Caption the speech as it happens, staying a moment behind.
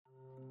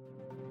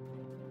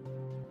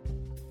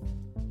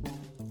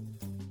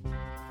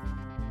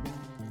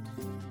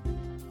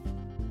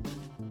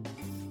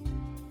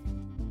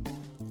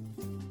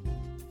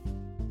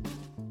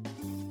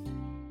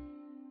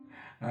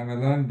I'm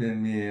Alon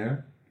Ben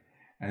Meir,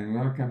 and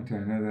welcome to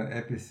another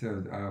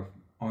episode of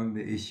On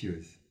the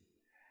Issues.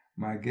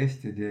 My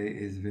guest today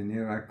is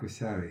Venera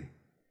Kusari,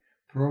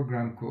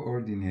 Program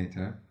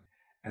Coordinator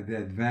at the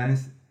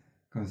Advanced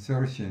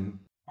Consortium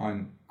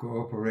on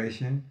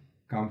Cooperation,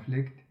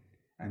 Conflict,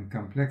 and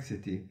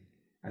Complexity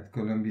at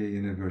Columbia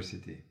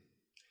University.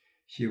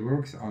 She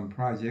works on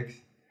projects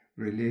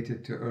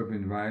related to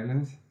urban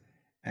violence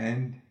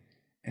and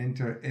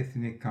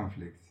inter-ethnic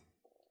conflicts,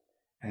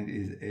 and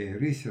is a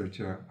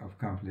researcher of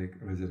conflict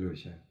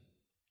resolution.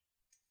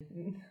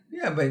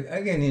 Yeah, but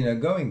again,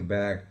 going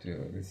back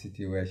to the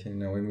situation,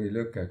 when we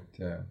look at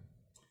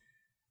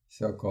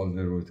so-called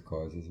the root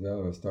causes, we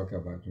always talk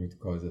about root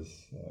causes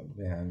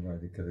behind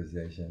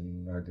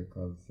radicalization,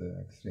 radical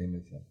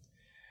extremism.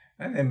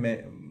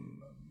 And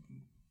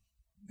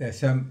there's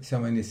so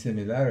many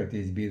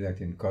similarities, be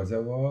that in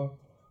Kosovo,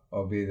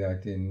 or be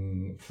that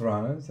in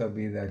France, or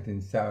be that in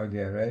Saudi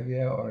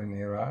Arabia, or in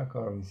Iraq,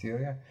 or in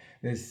Syria.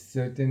 There's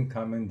certain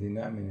common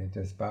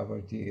denominators.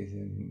 Poverty is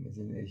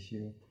an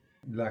issue.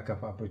 Lack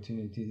of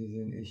opportunities is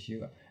an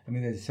issue. I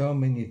mean, there's so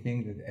many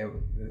things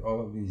that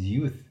all of these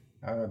youth,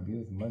 Arab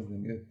youth,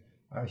 Muslim youth,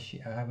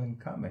 have in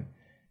common.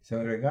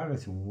 So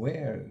regardless of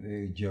where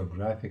the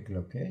geographic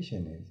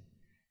location is,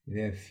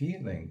 they're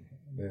feeling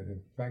the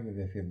fact that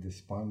they feel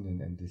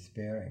despondent and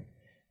despairing,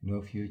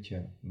 no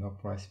future, no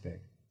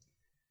prospect.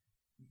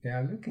 They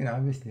are looking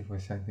obviously for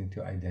something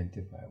to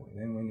identify with.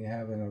 And when you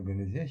have an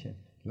organization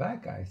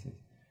like ISIS,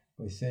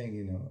 who's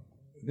saying,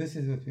 this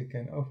is what we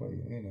can offer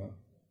you,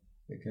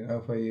 we can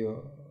offer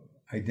you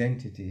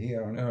identity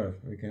here on earth,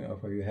 we can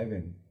offer you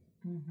heaven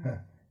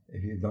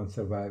if you don't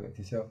survive it.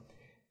 So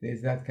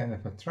there's that kind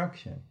of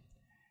attraction.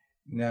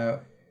 Now,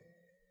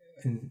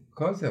 in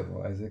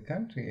Kosovo as a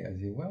country, as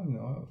you well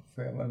know,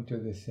 fell into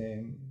the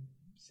same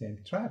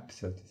trap,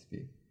 so to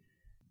speak.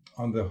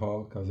 On the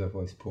whole,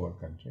 Kosovo is a poor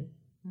country.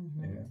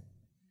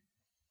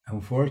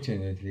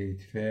 Unfortunately,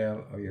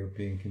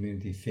 European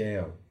community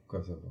failed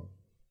Kosovo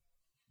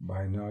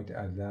by not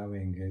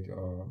allowing it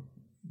or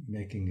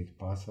making it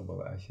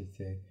possible, I should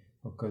say,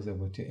 for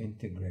Kosovo to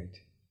integrate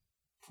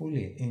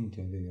fully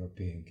into the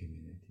European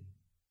community.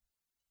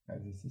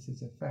 This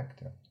is a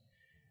factor.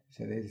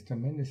 So there's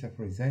tremendous of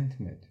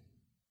resentment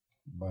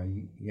by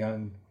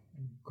young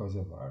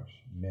Kosovars,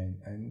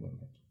 men and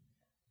women,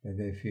 that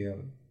they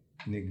feel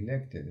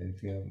neglected, they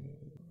feel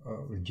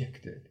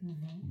rejected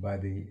by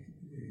the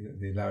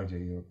larger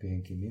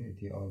European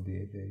community,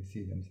 albeit they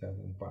see themselves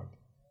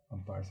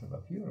on parcel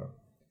of Europe.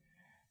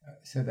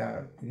 So there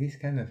are these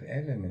kind of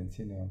elements,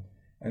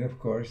 and of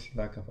course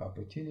lack of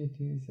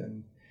opportunities,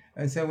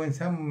 and so when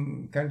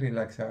some country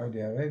like Saudi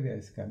Arabia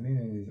is coming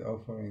and is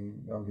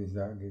offering all these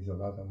dargis a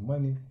lot of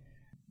money,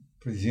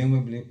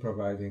 presumably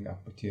providing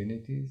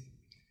opportunities,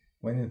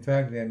 when in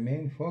fact their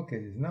main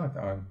focus is not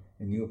on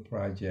a new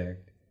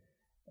project,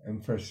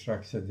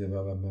 infrastructure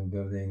development,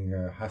 building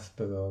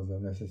hospitals are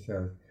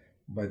necessary,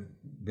 but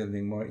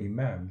building more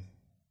imams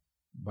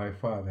by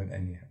far than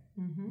any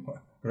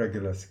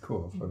regular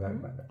school for that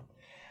matter.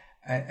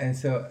 And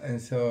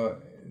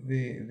so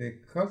the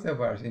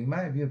Kosovars, in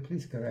my view,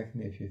 please correct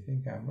me if you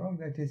think I'm wrong,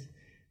 that is,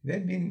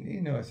 they've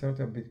been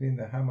sort of between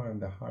the hammer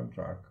and the hard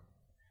rock.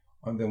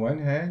 On the one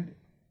hand,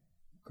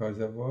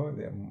 Kosovo,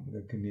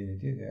 the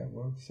community there,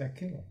 were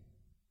secular,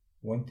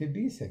 want to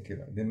be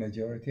secular. The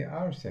majority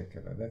are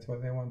secular. That's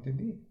what they want to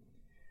be.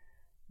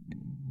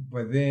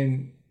 But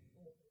then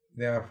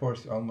they are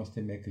forced almost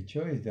to make a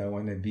choice. They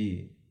want to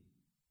be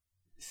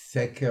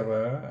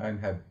secular and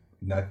have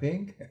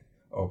nothing,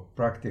 or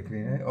practically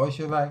nothing, or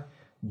should I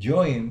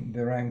join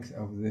the ranks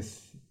of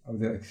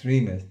the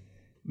extremists?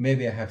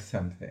 Maybe I have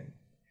something.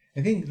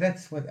 I think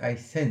that's what I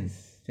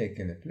sense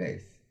taking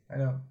place. I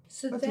know.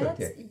 So what's your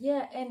that's take?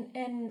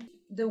 and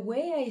the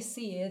way I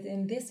see it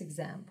in this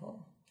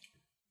example,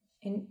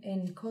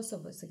 in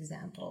Kosovo's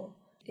example,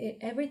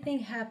 everything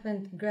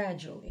happened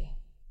gradually,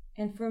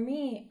 and for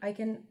me, I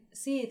can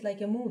see it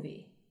like a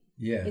movie.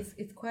 Yeah,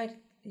 it's quite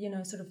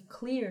sort of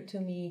clear to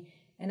me,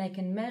 and I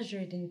can measure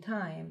it in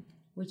time,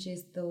 which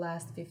is the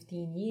last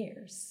 15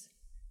 years,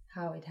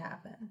 how it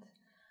happened.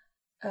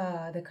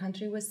 The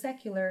country was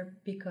secular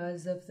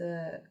because of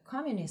the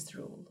communist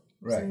rule.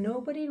 right. So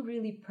nobody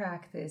really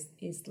practiced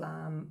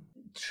Islam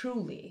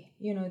truly.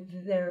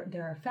 There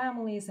are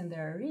families and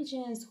there are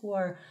regions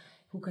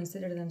who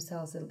consider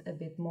themselves a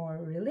bit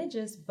more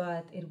religious,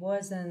 but it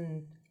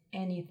wasn't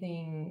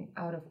anything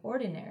out of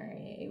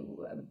ordinary.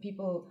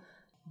 People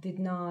did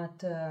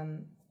not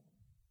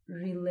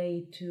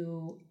relate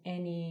to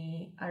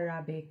any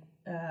Arabic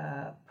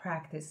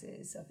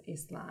practices of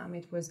Islam.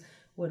 It was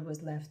what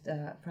was left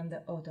from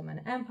the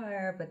Ottoman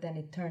Empire, but then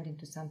it turned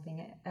into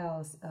something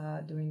else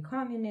during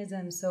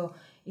communism. So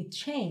it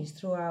changed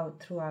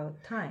throughout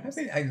time.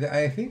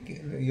 I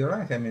think you're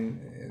right. I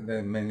mean, there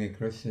are many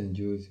Christian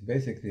Jews.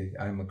 Basically,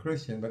 I'm a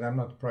Christian, but I'm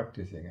not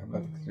practicing. I'm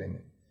not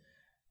extremist.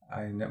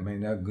 I may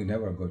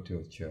never go to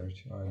a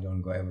church, or I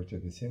don't go ever to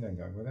the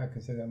synagogue, but I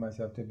consider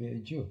myself to be a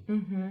Jew.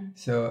 Mm-hmm.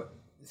 So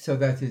So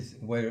that is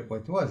what it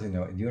was,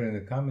 during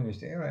the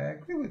communist era. I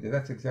agree with you.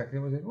 That's exactly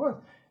what it was.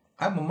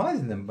 I'm a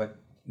Muslim, but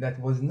that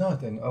was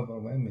not an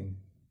overwhelming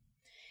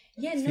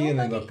feeling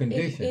nobody. or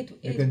condition.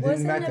 It didn't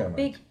wasn't matter a much.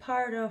 big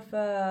part of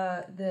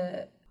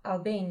the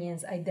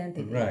Albanians'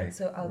 identity. Right,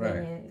 So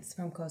Albanians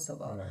from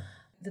Kosovo.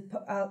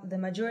 Right. The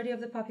majority of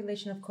the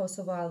population of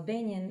Kosovo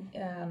Albanian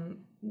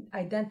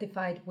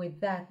identified with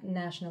that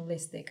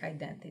nationalistic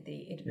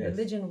identity. Yes.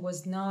 Religion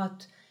was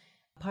not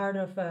part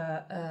of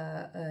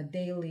a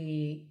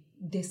daily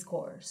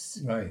discourse.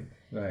 Right,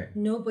 right.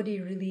 Nobody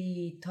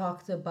really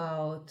talked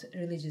about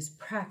religious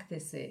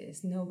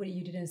practices.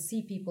 You didn't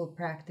see people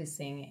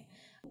practicing it.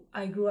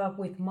 I grew up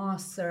with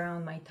mosques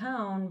around my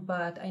town,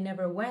 but I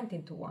never went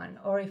into one.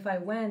 Or if I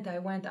went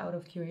out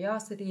of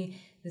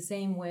curiosity, the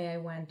same way I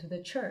went to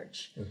the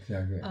church.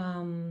 Exactly.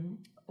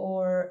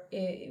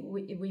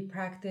 We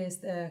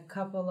practiced a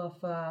couple of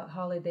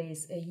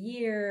holidays a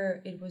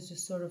year. It was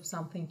just sort of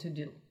something to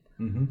do.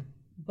 Mm-hmm.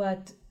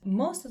 But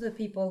most of the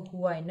people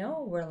who I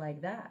know were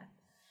like that.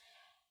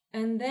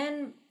 And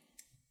then,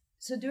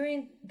 so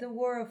during the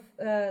war of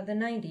the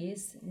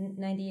 90s,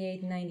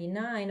 98,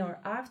 99, or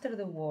after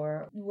the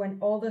war, when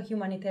all the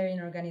humanitarian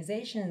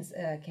organizations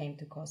came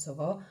to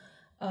Kosovo,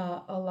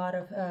 a lot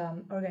of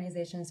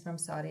organizations from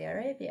Saudi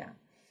Arabia.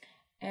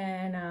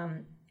 And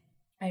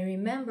I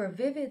remember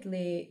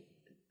vividly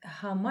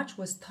how much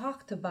was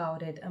talked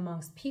about it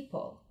amongst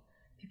people.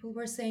 People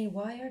were saying,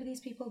 why are these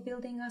people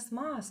building us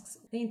mosques?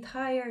 The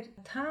entire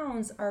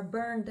towns are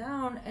burned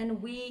down and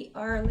we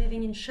are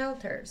living in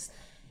shelters.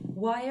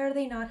 Why are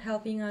they not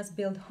helping us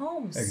build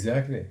homes?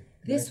 Exactly.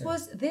 This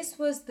was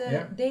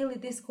the daily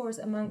discourse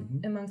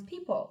amongst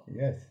people.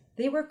 Yes.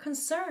 They were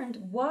concerned.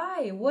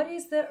 Why? What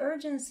is the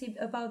urgency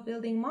about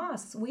building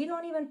mosques? We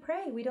don't even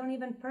pray. We don't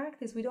even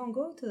practice. We don't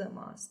go to the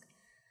mosque.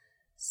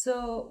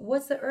 So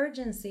what's the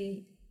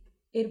urgency?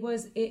 It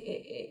was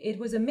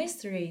a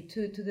mystery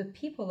to the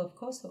people of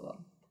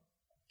Kosovo.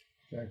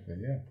 Exactly,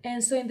 yeah.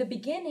 And so in the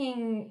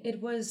beginning, it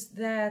was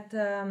that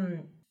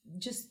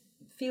just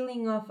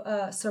feeling of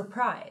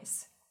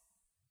surprise.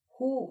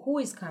 Who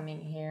is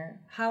coming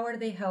here? How are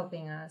they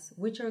helping us?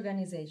 Which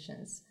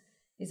organizations?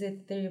 Is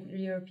it the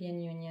European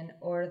Union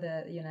or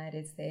the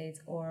United States,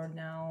 or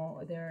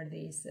now there are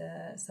these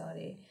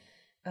Saudi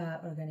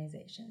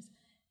organizations?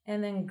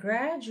 And then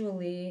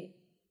gradually,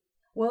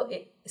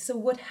 so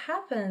what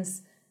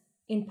happens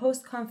in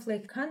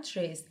post-conflict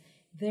countries,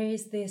 there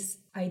is this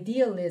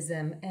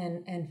idealism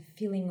and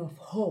feeling of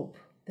hope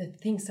that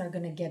things are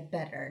going to get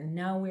better.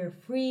 Now we're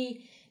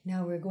free.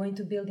 Now we're going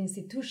to build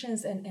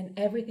institutions and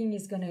everything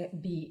is going to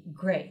be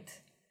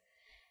great.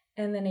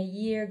 And then a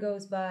year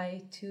goes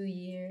by, 2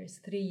 years,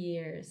 3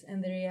 years,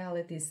 and the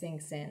reality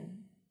sinks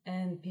in.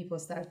 And people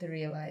start to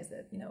realize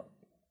that,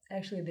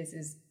 actually this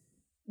is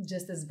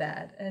just as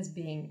bad as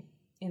being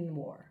in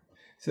war.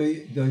 So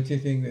don't you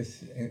think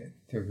this,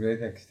 to a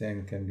great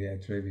extent, can be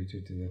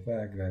attributed to the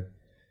fact that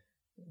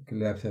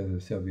collapse of the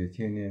Soviet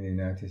Union, the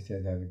United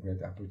States had a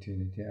great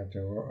opportunity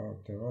after all,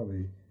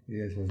 the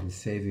US was the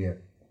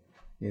savior,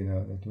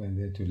 that went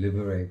there to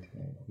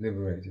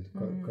liberated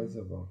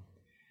Kosovo.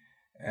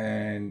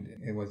 And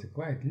it was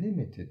quite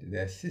limited,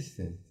 the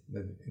assistance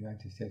that the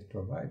United States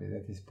provided,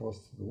 that is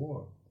post the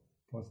war,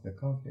 post the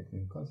conflict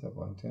in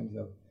Kosovo, in terms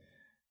of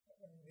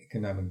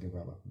economic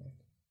development.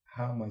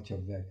 How much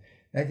of that?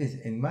 That is,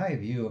 in my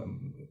view,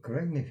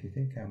 correct me if you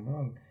think I'm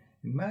wrong,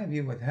 in my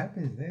view, what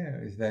happens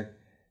there is that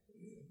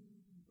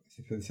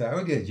the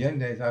Saudi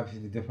agenda is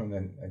obviously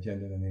different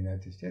agenda than the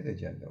United States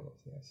agenda was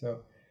there.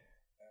 So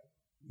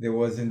there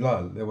was a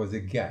lull, there was a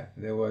gap,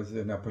 there was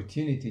an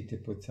opportunity to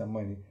put some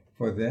money.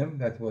 For them,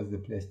 that was the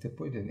place to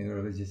put it, in a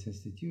religious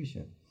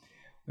institution.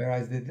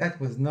 Whereas that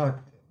was not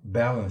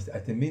balanced,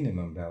 at a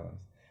minimum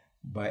balanced,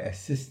 by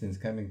assistance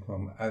coming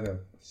from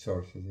other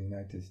sources, the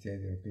United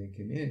States, European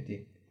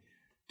community,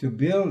 to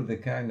build the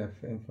kind of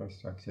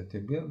infrastructure, to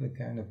build the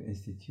kind of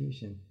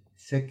institution,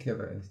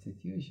 secular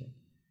institution,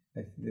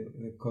 that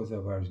the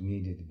Kosovars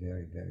needed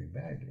very, very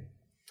badly.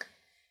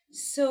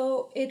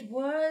 So it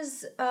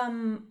was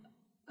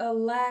a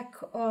lack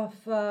of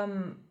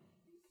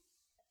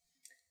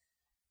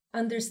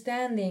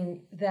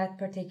understanding that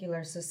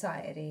particular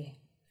society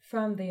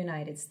from the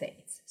United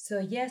States. So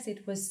yes,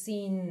 it was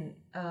seen,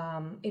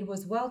 it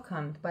was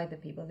welcomed by the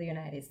people of the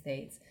United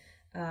States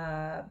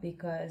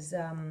because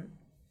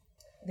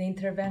the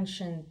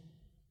intervention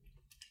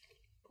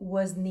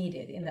was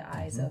needed in the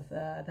eyes of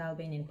the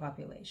Albanian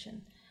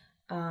population.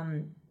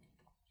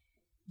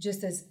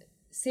 Just as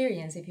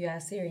Syrians, if you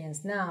ask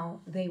Syrians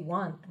now, they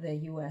want the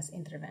U.S.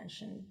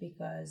 intervention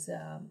because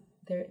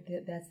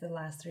that's the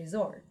last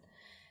resort.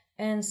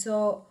 And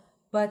so,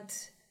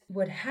 but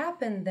what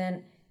happened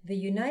then, the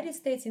United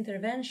States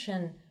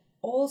intervention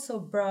also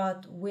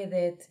brought with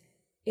it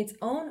its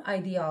own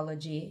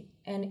ideology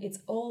and its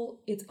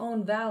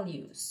own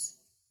values.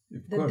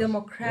 The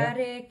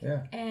democratic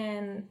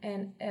and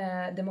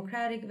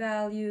democratic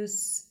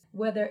values,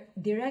 whether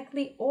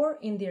directly or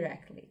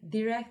indirectly.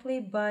 Directly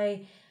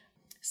by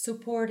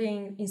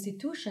supporting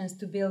institutions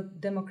to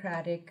build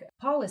democratic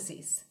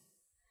policies.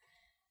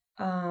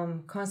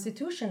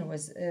 Constitution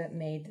was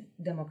made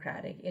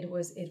democratic. It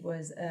was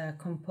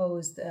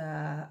composed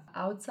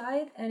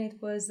outside, and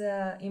it was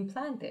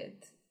implanted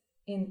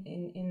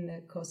in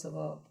the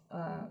Kosovo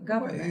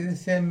government. Well, it's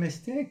the same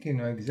mistake,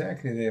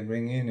 exactly. They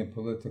bring in a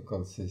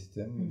political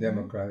system,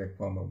 democratic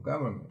form of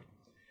government,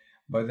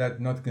 but that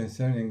not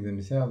concerning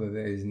themselves that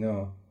there is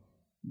no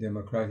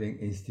democratic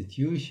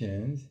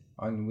institutions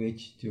on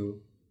which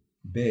to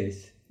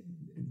base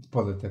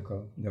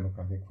political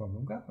democratic form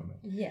of government.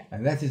 Yeah.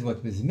 And that is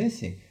what was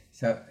missing.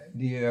 So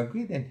do you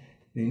agree that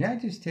the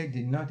United States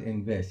did not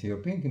invest, the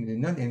European Community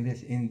did not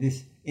invest in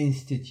these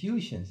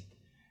institutions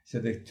so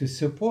that to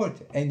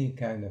support any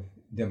kind of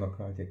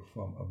democratic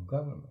form of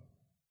government?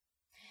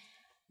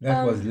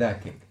 That was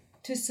lacking.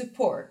 To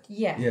support,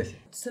 yeah. Yes.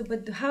 So,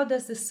 but how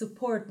does the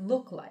support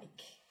look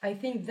like? I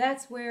think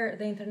that's where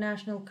the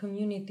international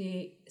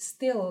community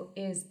still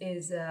is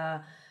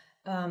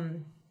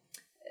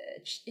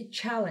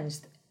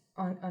challenged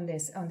on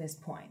this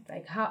point.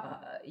 Like, how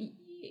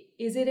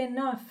is it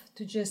enough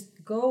to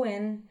just go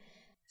in,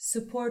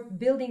 support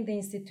building the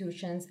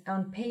institutions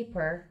on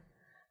paper,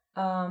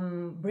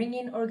 bring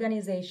in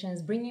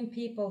organizations, bring in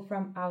people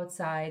from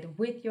outside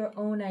with your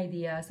own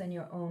ideas and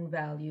your own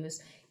values?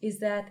 Is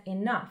that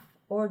enough?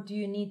 Or do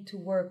you need to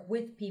work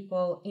with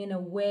people in a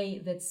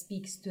way that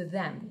speaks to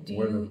them? Do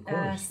you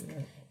ask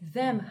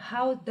them,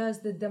 how does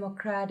the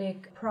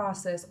democratic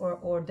process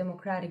or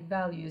democratic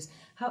values,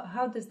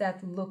 how does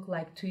that look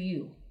like to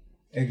you?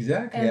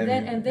 Exactly.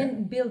 And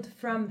then build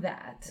from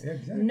that.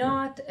 Exactly.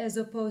 Not as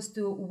opposed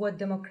to what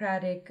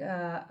democratic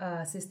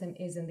system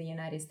is in the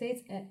United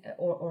States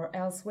or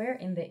elsewhere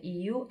in the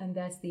EU, and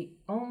that's the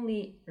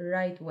only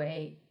right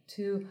way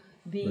to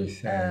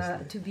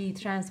be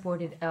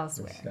transported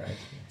elsewhere. Precisely.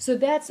 So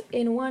that's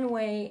in one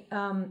way,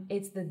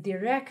 it's the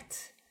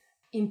direct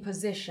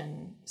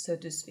imposition, so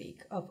to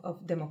speak,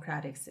 of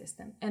democratic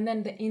system. And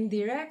then the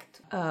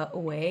indirect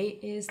way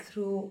is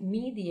through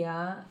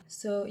media.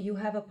 So you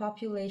have a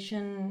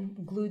population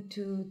glued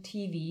to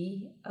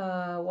TV,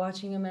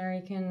 watching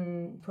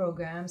American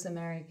programs,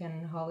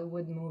 American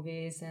Hollywood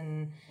movies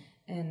and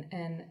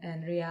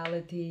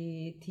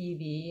reality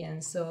TV,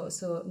 and so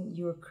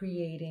you're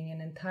creating an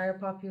entire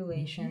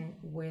population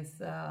with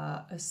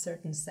a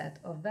certain set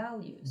of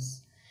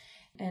values,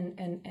 and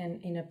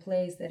in a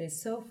place that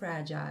is so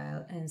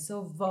fragile and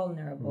so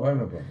vulnerable.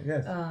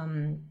 Yes.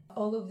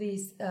 All of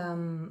these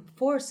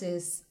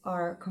forces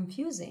are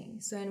confusing.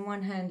 So in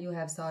one hand you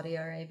have Saudi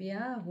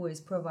Arabia, who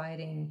is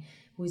building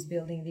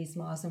these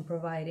mosques and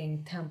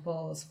providing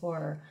temples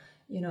for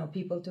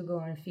people to go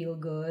and feel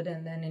good.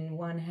 And then in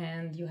one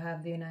hand, you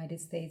have the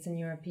United States and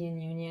European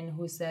Union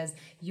who says,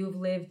 you've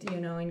lived,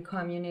 in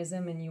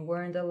communism and you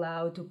weren't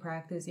allowed to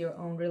practice your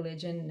own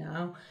religion.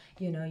 Now,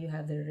 you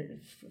have the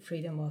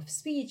freedom of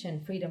speech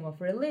and freedom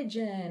of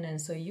religion. And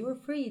so you're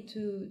free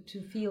to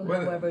feel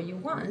however you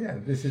want. Yeah,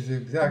 this is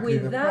exactly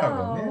the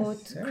problem.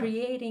 Without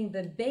creating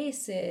the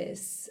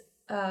basis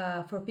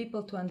for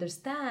people to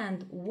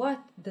understand,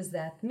 what does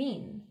that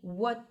mean?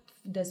 What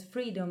does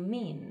freedom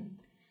mean?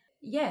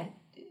 Yeah,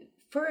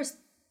 first,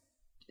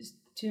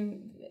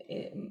 in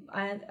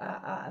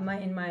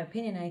my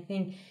opinion, I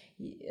think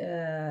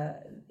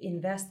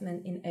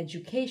investment in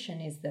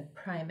education is the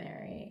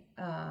primary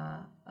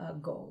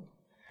goal.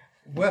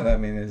 Well,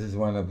 this is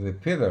one of the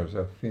pillars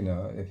of,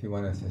 if you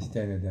want to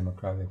sustain a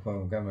democratic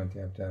form of government,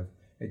 you have to have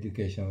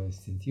educational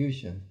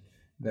institutions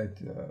that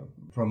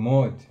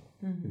promote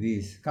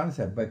these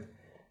concepts. But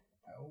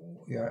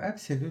you're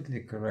absolutely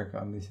correct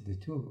on this. The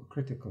two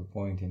critical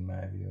points in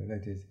my view,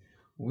 that is,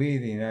 we,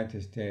 the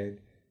United States,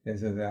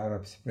 as the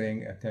Arab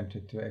Spring,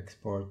 attempted to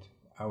export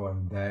our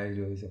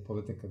values, a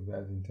political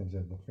value in terms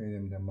of the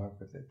freedom,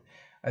 democracy.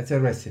 It's a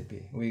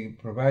recipe. We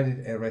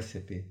provided a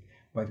recipe,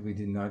 but we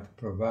did not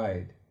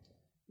provide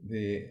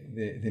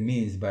the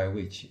means by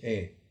which,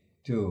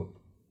 to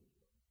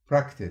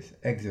practice,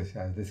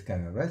 exercise this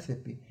kind of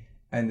recipe.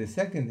 And the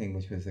second thing,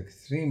 which was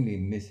extremely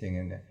missing,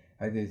 and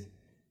that is,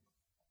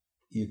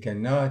 you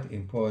cannot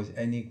impose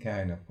any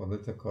kind of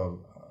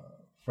political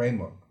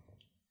framework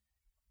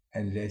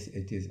unless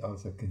it is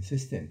also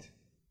consistent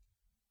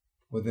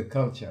with the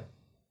culture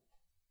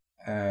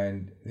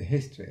and the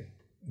history,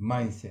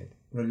 mindset,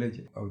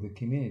 religion of the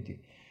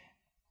community.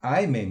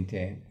 I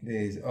maintain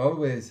there is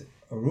always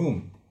a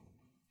room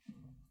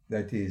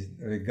that is,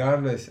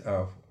 regardless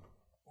of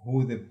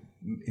who the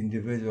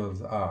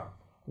individuals are,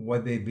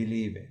 what they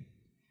believe in,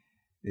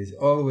 there's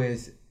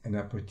always an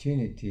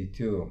opportunity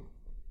to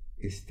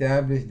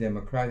establish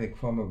democratic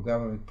form of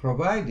government,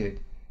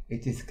 provided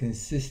it is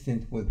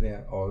consistent with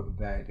their own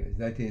values.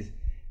 That is,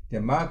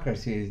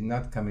 democracy is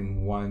not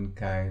coming one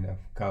kind of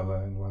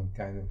color and one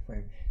kind of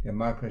frame.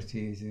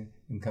 Democracy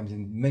comes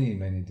in many,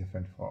 many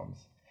different forms.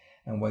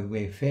 And what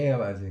we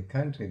fail as a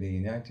country, the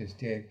United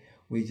States,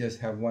 we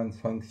just have one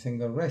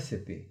single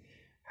recipe.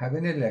 Have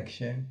an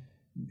election,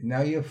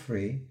 now you're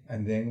free,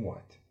 and then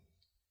what?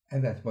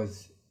 And that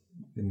was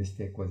The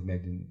mistake was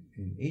made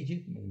in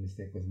Egypt. The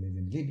mistake was made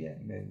in Libya.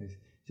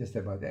 Just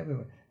about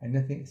everywhere, and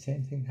nothing.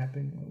 Same thing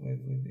happened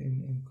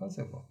in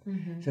Kosovo.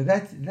 So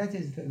that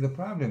is the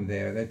problem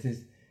there. That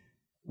is,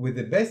 with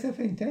the best of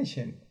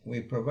intention, we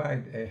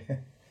provide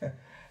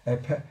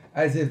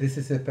as if this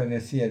is a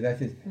panacea.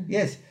 That is,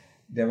 yes,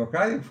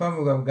 democratic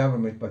form of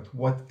government, but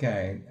what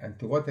kind and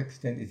to what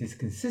extent it is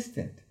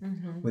consistent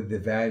with the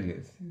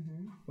values,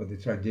 with the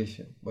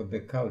tradition, with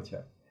the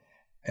culture.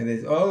 And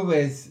there's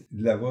always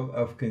level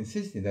of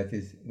consistency. That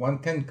is, one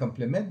can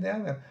complement the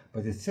other,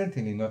 but it's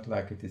certainly not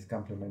like it is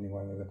complementing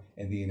one another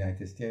in the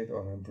United States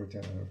or in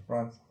Britain or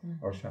France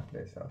or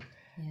someplace else.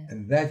 Yes.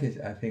 And that is,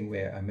 I think,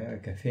 where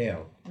America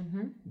failed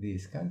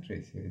these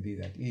countries, be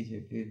that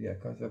Egypt, Libya,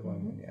 Kosovo,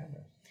 and many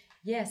others.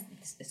 Yes,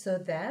 so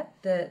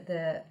that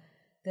the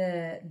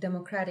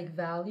democratic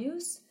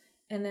values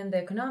and then the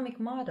economic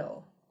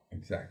model.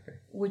 Exactly.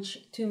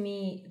 Which, to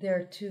me,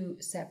 they're two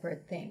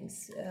separate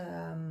things.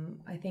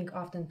 I think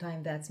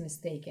oftentimes that's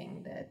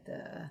mistaken,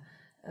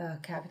 that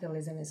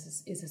capitalism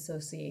is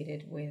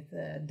associated with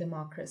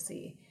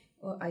democracy.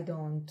 I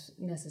don't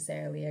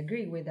necessarily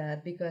agree with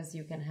that, because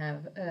you can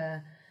have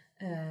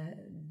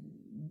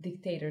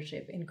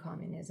dictatorship in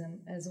communism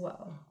as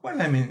well. Well,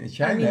 I mean,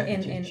 China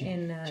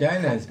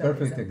China is a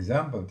perfect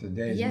example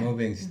today. Is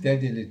moving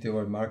steadily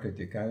toward market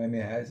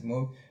economy,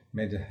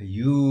 made a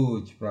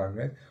huge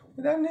progress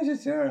without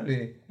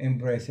necessarily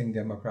embracing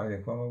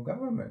democratic form of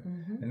government.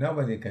 And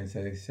nobody can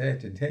say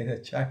today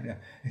that China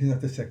is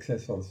not a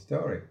successful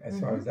story as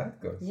far as that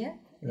goes. Yeah,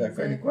 that's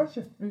exactly. The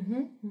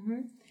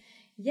question.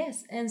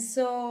 Yes, and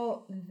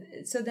so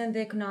then the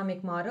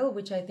economic model,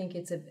 which I think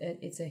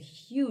it's a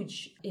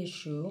huge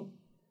issue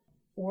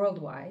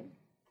worldwide,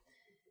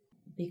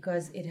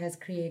 because it has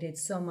created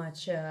so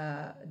much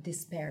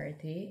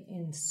disparity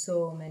in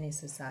so many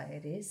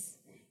societies.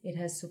 It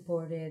has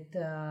supported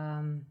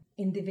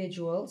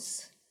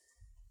individuals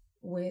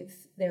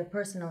with their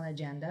personal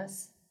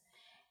agendas.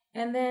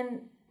 And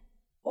then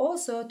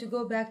also, to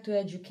go back to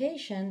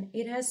education,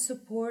 it has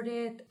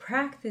supported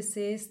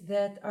practices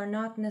that are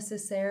not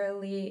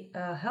necessarily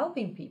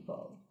helping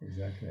people.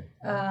 Exactly.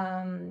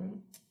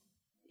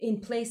 In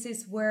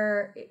places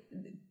where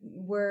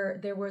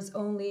there was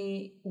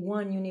only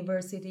one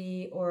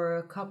university or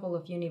a couple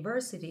of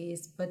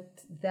universities, but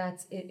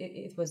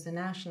it was a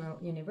national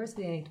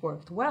university and it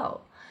worked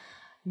well.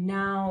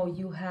 Now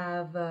you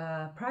have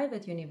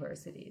private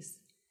universities,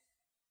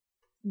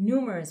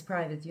 numerous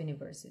private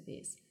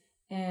universities,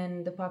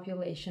 and the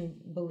population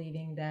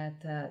believing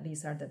that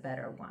these are the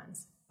better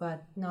ones,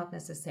 but not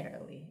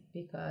necessarily,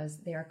 because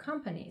they are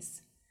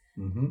companies.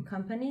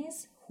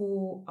 Companies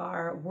who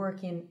are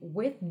working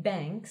with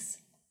banks,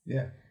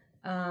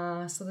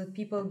 so that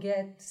people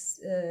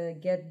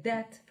get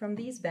debt from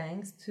these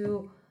banks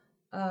to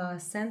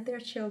send their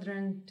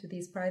children to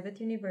these private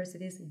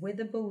universities with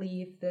the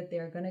belief that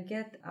they're going to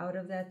get out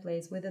of that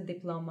place with a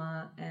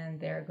diploma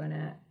and they're going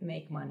to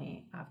make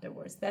money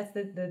afterwards. That's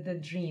the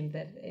dream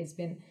that has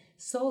been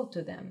sold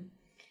to them.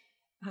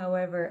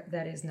 However,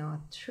 that is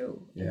not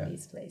true in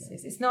these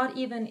places. It's not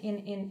even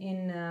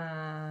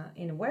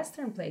in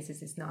Western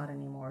places. It's not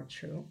anymore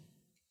true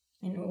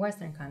in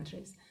Western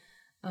countries,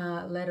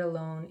 let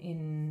alone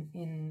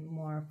in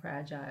more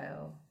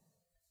fragile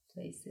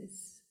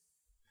places.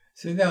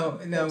 So now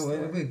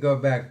we go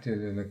back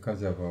to the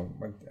Kosovo,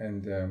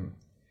 and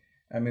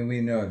I mean,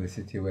 we know the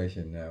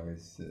situation now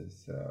is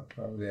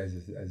probably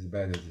as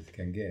bad as it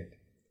can get.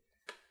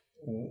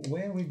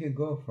 Where would you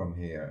go from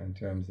here in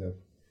terms of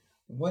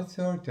what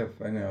sort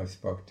of? I know I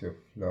spoke to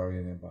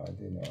Florian about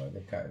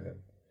the kind of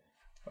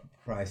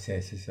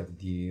processes of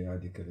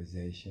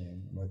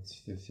de-radicalization, what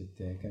steps you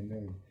take, and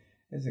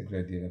there's a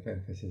great deal of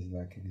emphasis,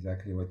 like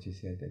exactly what you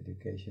said.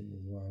 Education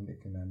is one,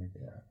 economic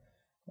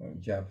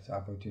jobs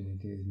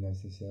opportunity is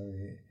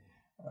necessary.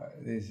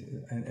 There's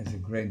a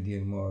great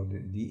deal more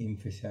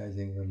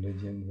de-emphasizing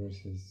religion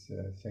versus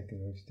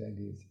secular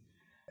studies,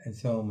 and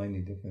so many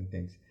different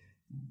things.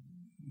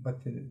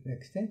 But the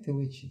extent to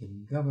which the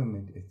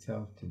government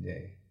itself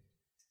today,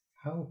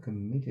 how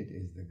committed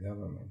is the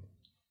government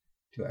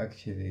to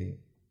actually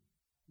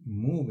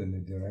move in the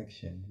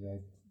direction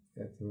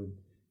that would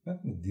not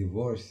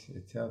divorce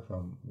itself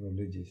from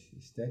religious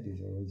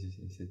studies or religious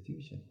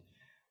institutions,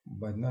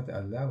 but not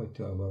allow it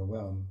to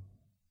overwhelm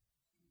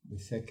the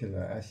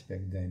secular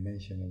aspect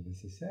dimension of the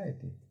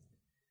society,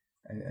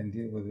 and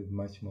deal with it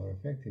much more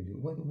effectively.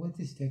 What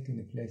is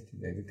taking place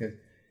today? Because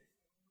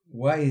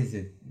why is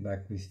it,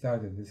 like we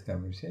started this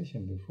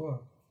conversation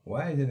before,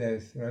 why is it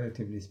there's,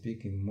 relatively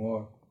speaking,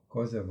 more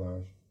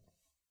Kosovars,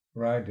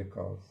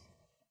 radicals,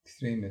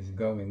 extremists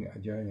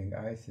joining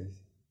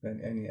ISIS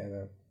than any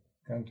other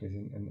countries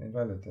in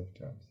relative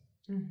terms?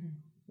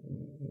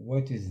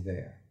 What is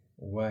there?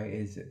 Why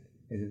is it?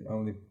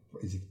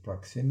 Is it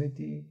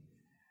proximity?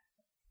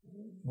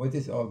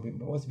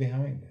 What's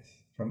behind this,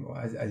 from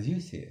as you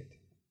see it?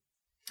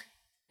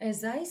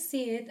 As I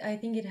see it, I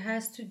think it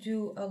has to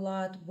do a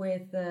lot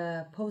with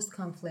the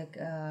post-conflict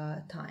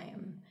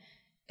time.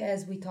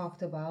 As we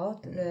talked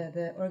about,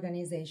 the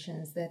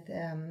organizations that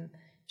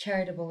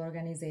charitable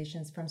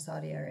organizations from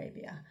Saudi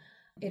Arabia.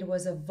 It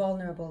was a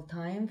vulnerable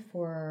time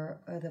for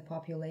the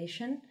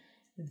population.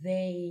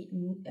 They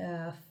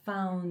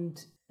found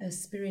a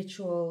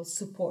spiritual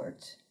support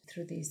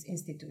through these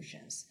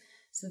institutions.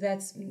 So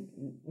that's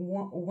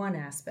one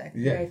aspect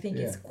where I think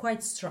it's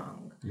quite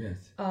strong. Yes.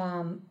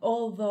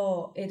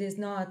 Although it is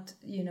not,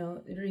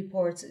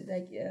 reports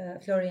like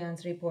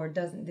Florian's report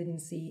didn't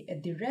see a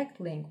direct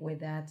link with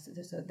that.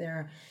 So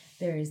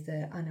there is the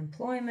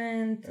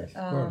unemployment,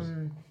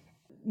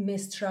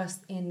 mistrust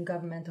in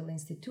governmental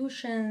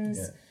institutions.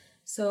 Yeah.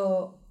 So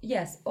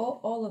yes,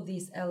 all of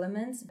these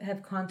elements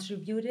have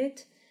contributed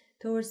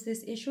towards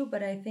this issue,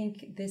 but I think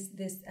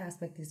this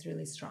aspect is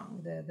really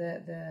strong.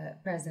 The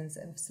presence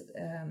of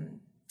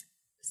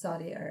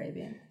Saudi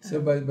Arabian.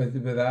 So,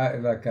 but I,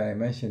 like I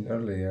mentioned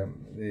earlier,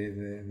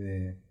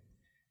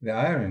 the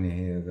irony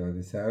here, though,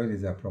 the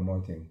Saudis are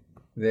promoting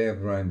their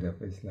brand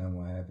of Islam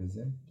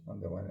Wahhabism on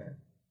the one hand,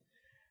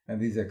 and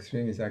these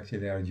extremists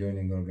actually are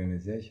joining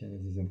organizations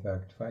that is in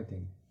fact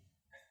fighting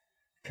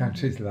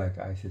countries like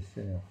ISIS,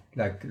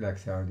 like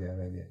Saudi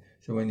Arabia.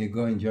 So when you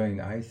go and join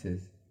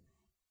ISIS,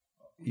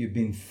 you've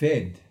been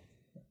fed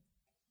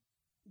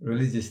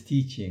religious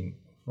teaching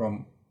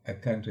from a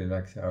country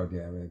like Saudi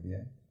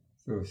Arabia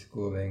through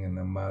schooling and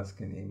the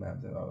mosque and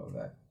imams and all of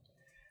that.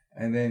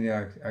 And then you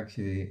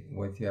actually,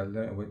 what you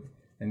learn,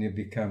 and you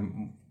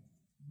become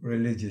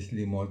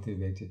religiously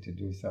motivated to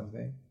do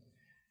something.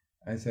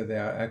 And so they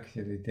are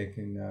actually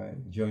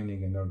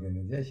joining an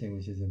organization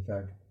which is in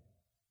fact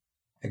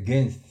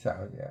against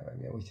Saudi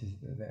Arabia, which is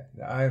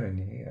the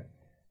irony here.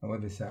 And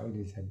what the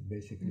Saudis have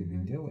basically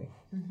been doing,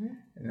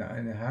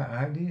 and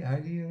how do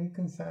you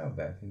reconcile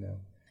that?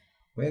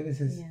 Where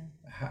this is,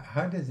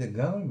 how does the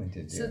government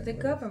do? So the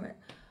government.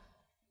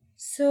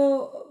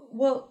 So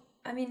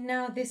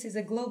now this is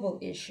a global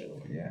issue.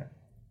 Yeah.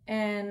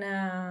 And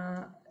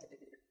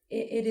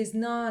it is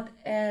not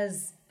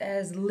as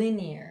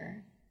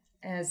linear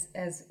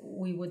as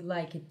we would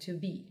like it to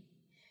be.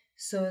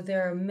 So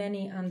there are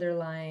many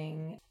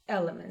underlying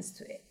elements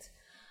to it.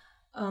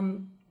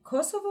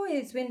 Kosovo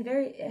has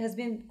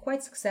been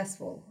quite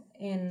successful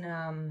in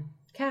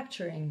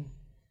capturing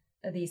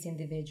these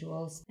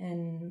individuals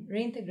and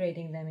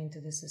reintegrating them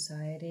into the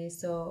society.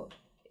 So,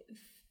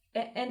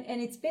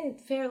 and it's been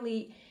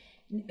fairly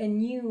a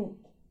new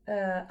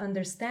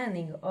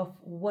understanding of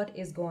what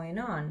is going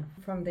on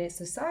from the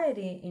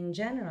society in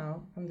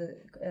general, from the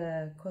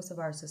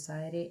Kosovar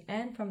society,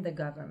 and from the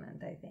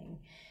government, I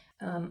think.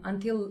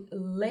 Until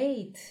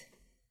late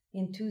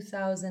in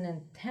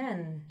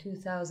 2010,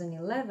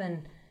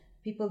 2011,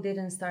 people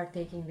didn't start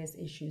taking this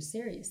issue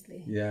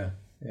seriously. Yeah.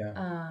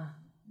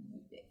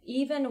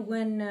 Even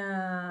when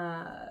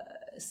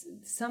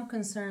some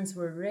concerns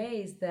were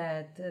raised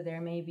that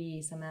there may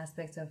be some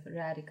aspects of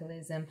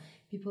radicalism,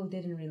 people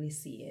didn't really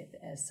see it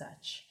as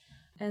such.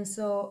 And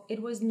so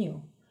it was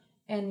new.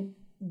 And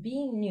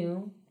being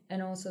new,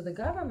 and also the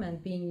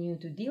government being new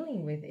to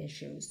dealing with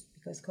issues,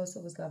 because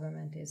Kosovo's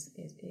government is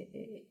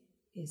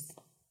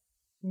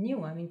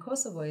new. I mean,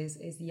 Kosovo is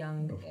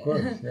young. Of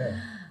course, yeah.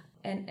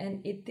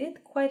 And it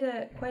did quite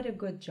a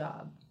good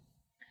job.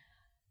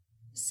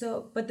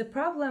 So, but the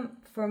problem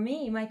for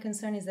me, my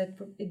concern is that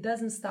it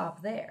doesn't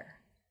stop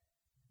there.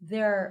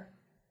 There are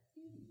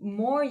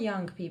more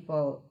young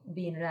people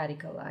being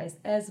radicalized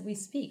as we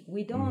speak.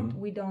 We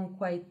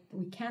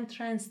can't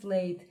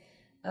translate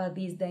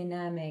these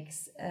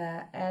dynamics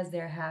as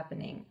they're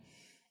happening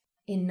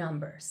in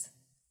numbers.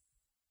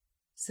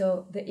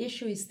 So the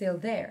issue is still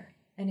there.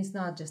 And it's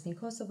not just in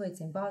Kosovo, it's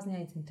in Bosnia,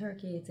 it's in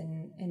Turkey, it's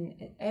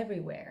in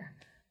everywhere.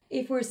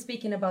 If we're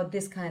speaking about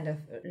this kind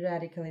of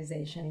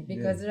radicalization,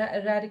 because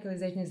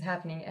radicalization is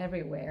happening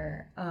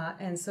everywhere.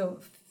 And so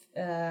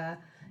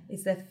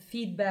it's that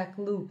feedback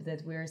loop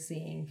that we're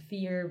seeing,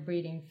 fear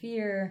breeding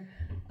fear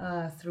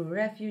through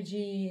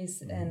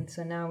refugees. And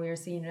so now we're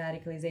seeing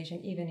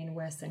radicalization even in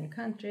Western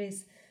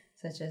countries,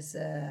 such as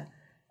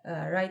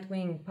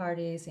right-wing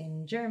parties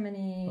in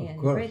Germany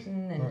and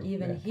Britain and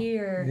even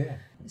here. Yeah.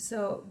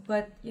 So,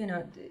 but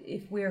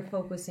if we're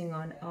focusing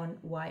on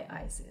why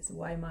ISIS,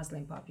 why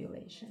Muslim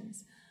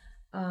populations,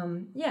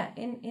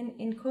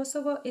 in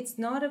Kosovo, it's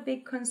not a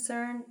big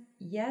concern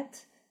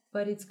yet,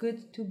 but it's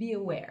good to be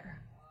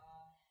aware.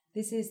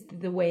 This is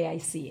the way I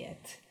see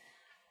it.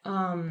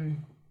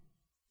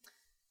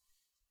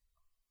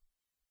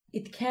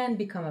 It can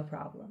become a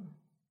problem.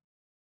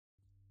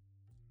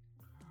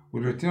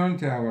 We'll return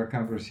to our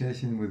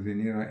conversation with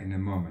Venera in a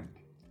moment.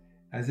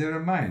 As a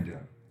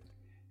reminder,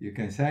 you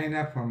can sign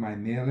up for my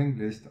mailing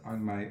list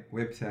on my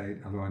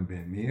website,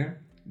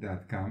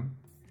 alonbenmeir.com.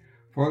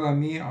 Follow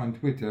me on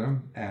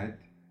Twitter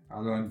at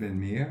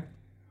alonbenmeir,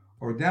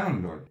 or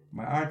download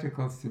my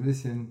articles to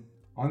listen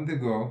on the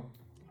go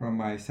from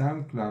my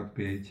SoundCloud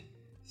page,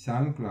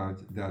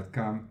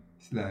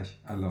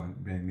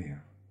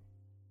 soundcloud.com/alonbenmeir.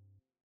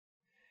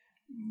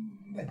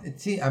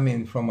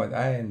 But from what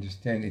I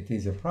understand, it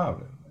is a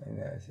problem.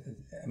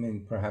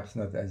 Perhaps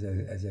not as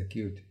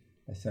acute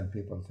as some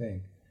people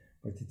think,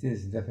 but it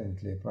is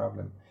definitely a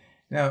problem.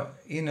 Now,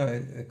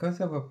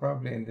 Kosovo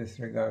probably in this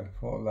regard,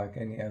 for like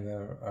any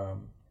other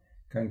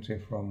country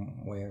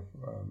from where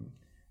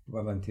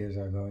volunteers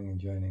are going and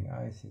joining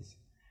ISIS,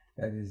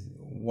 that is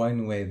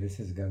one way this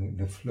is going.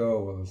 The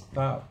flow will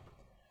stop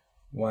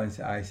once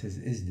ISIS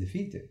is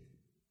defeated.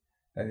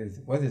 That is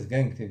what is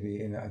going to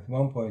be. At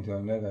one point or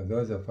another,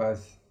 those of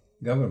us,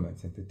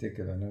 governments in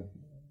particular, not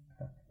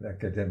the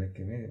academic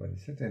community, but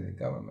certainly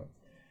government.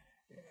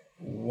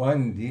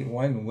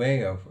 One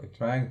way of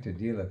trying to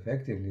deal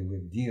effectively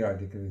with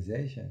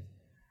de-radicalization,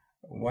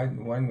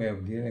 one way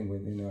of dealing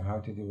with how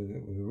to deal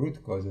with the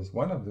root causes.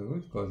 One of the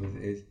root causes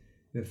is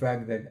the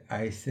fact that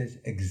ISIS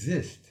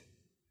exists,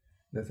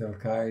 that Al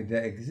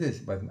Qaeda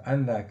exists, but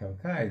unlike Al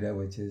Qaeda,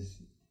 which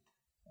is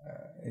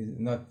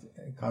not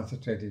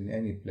concentrated in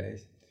any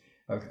place,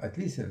 at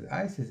least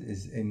ISIS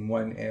is in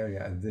one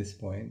area at this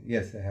point.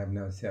 Yes, they have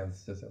now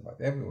cells just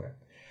about everywhere.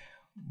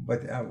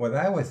 But what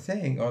I was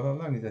saying all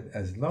along is that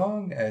as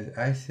long as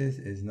ISIS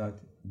is not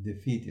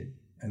defeated,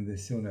 and the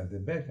sooner the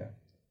better,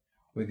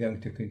 we're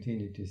going to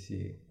continue to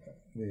see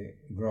the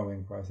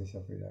growing process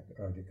of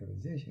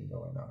radicalization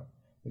going on.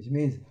 Which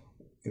means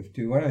if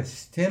we want to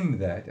stem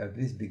that, at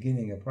least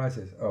beginning a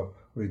process of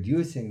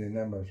reducing the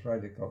number of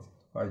radicals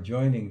who are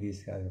joining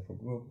these kind of a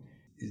group,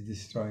 is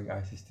destroying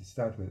ISIS to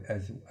start with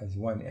as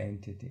one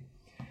entity.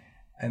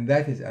 And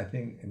that is, I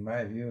think, in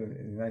my view,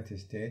 the United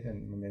States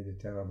and made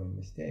a terrible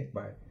mistake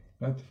by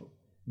not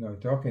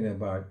talking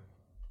about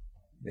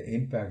the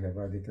impact of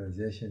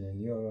radicalization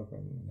in Europe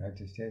and the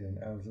United States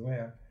and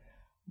elsewhere,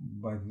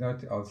 but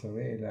not also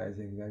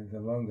realizing that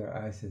the longer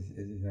ISIS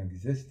is in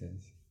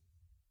existence,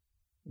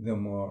 the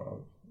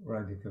more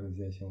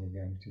radicalization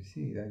we're going to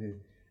see. That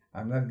is,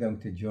 I'm not going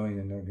to join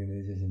an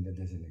organization that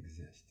doesn't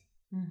exist.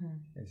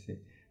 You see,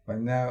 but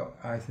now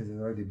ISIS has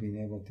already been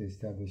able to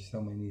establish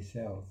so many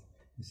cells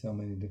in so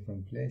many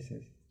different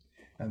places,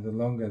 and the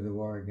longer the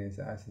war against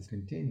ISIS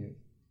continues,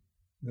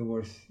 the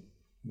worse.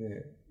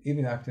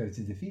 Even after it's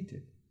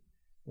defeated,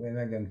 we're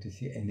not going to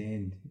see an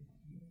end,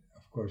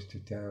 of course, to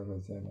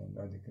terrorism and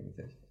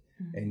radicalization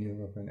in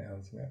Europe and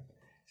elsewhere.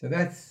 So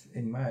that's,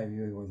 in my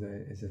view,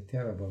 is a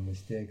terrible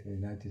mistake. The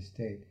United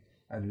States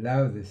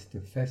allowed this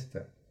to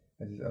fester,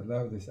 and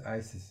allowed this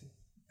ISIS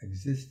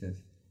existence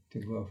to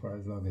go for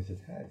as long as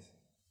it has.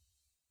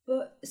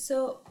 But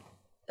so,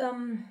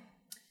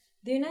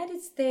 the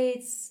United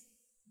States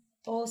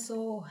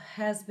also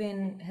has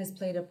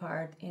played a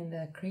part in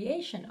the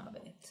creation of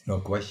it. No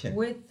question.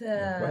 With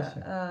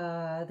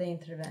the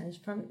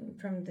intervention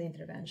from the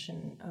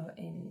intervention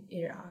in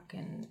Iraq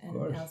and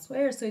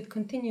elsewhere, so it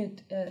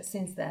continued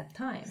since that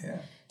time.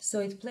 Yeah. So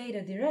it played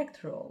a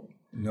direct role.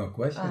 No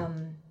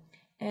question.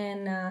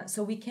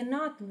 So we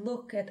cannot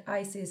look at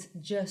ISIS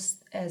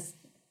just as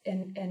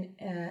an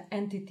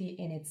entity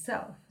in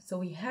itself. So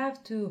we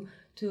have to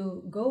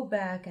go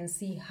back and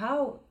see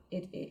how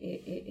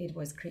it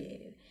was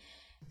created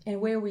and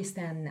where we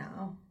stand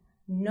now,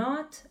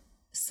 not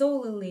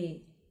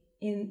solely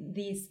in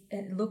these,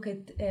 look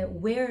at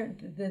where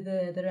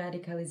the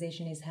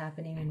radicalization is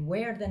happening and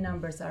where the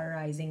numbers are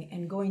rising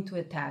and going to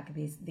attack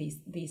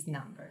these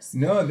numbers.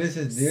 No, this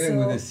is dealing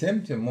with a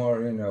symptom more,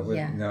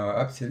 no,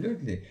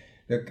 absolutely.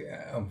 Look,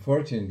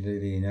 unfortunately,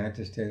 the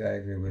United States, I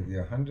agree with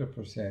you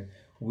 100%.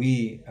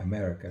 We,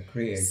 America,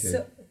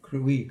 created.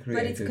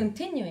 But it's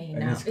continuing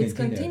now. It's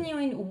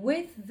continuing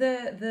with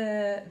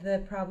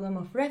the problem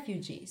of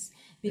refugees,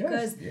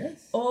 because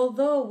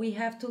although we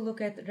have to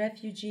look at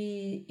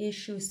refugee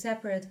issue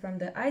separate from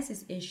the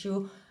ISIS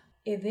issue,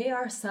 they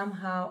are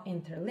somehow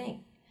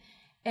interlinked.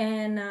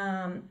 And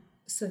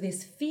so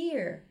this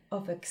fear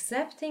of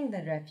accepting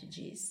the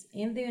refugees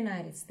in the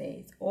United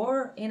States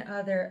or in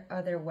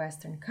other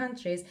Western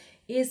countries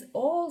is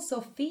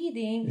also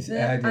feeding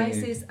the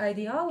ISIS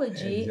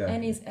ideology,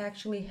 and is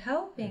actually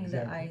helping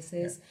the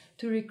ISIS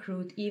to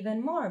recruit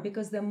even more,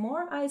 because the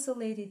more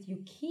isolated you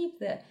keep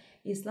the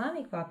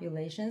Islamic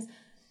populations,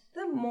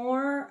 the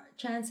more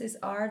chances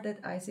are that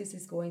ISIS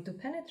is going to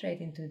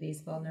penetrate into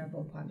these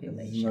vulnerable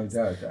populations.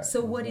 No doubt.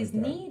 So what is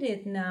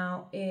needed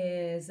now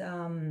is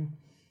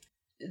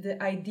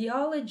the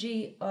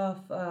ideology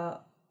of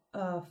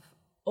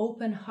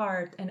open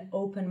heart and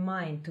open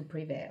mind to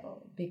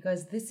prevail,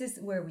 because this is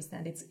where we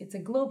stand. It's a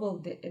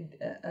global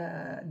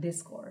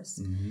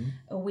discourse.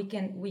 We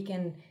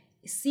can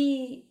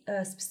see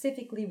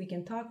specifically, we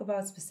can talk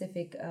about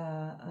specific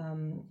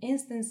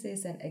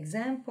instances and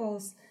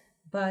examples,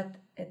 but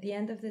at the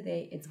end of the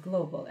day, it's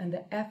global, and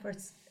the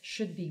efforts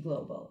should be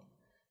global.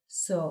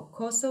 So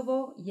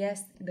Kosovo,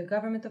 yes, the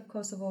government of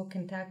Kosovo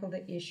can tackle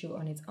the issue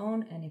on its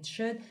own, and it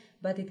should,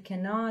 but it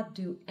cannot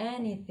do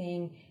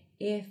anything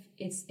if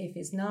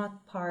it's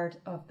not part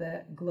of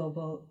the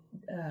global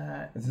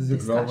This is a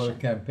global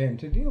campaign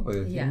to deal with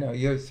it. Yeah.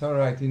 You're so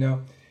right.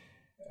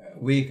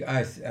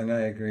 Us, and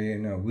I agree.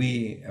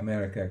 We,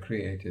 America,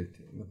 created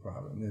the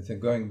problem. It's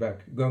going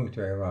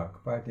to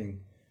Iraq,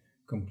 fighting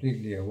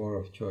completely a war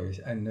of choice,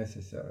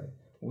 unnecessary.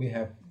 We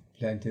have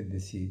planted the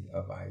seed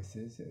of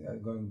ISIS,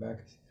 going back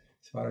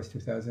as far as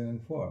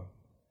 2004,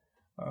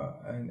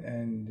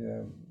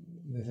 and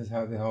this is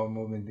how the whole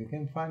movement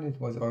became. Finally,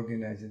 it was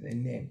organized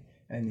in name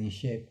and in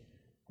shape,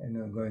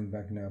 going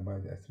back now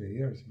about 3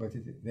 years. But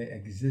they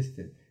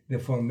existed. The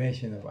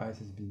formation of ISIS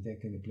has been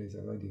taking place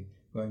already,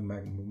 going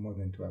back more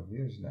than 12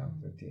 years now,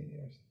 13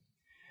 years.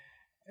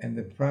 And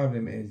the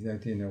problem is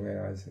that,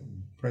 whereas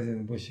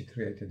President Bush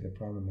created the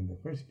problem in the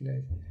first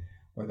place,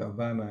 what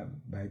Obama,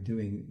 by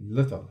doing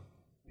little,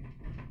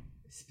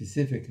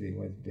 specifically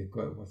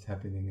what's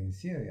happening in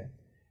Syria,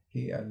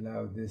 he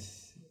allowed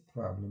this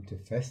problem to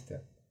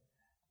fester,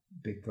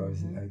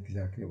 because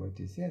exactly what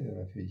you said, the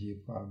refugee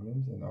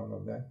problems and all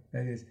of that,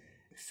 that is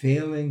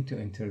failing to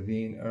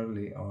intervene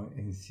early on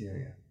in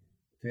Syria,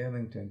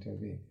 failing to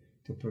intervene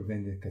to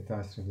prevent the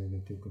catastrophe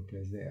that took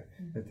place there,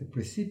 that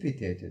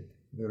precipitated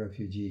the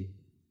refugee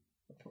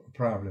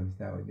problems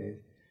nowadays.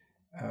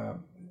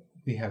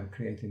 We have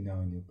created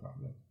now a new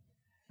problem.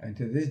 And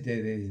to this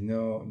day, there is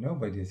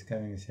nobody is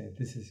coming and saying,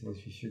 this is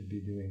what you should be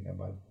doing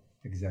about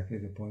exactly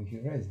the point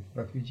you raised,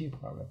 refugee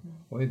problem.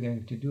 What are you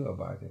going to do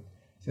about it?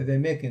 So they're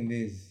making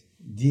these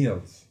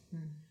deals,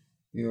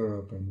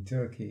 Europe and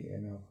Turkey,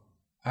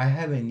 I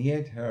haven't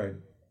yet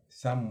heard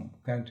some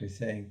countries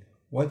saying,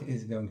 what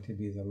is going to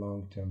be the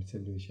long-term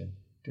solution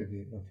to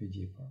the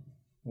refugee problem?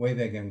 Where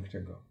they're going to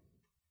go?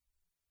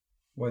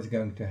 What's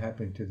going to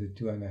happen to the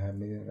 2.5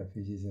 million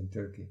refugees in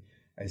Turkey?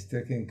 Is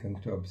Turkey going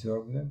to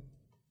absorb them?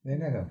 They're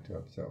not going to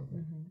absorb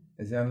them.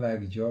 It's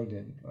unlike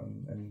Jordan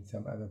and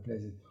some other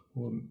places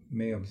who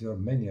may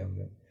absorb many of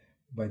them,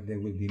 but there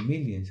will be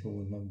millions who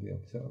will not be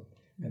absorbed.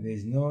 And there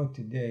is no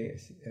today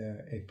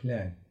a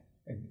plan,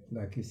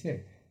 like you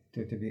said,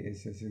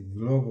 it's a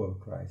global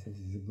crisis,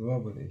 it's a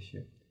global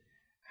issue.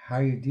 How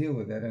you deal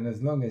with that, and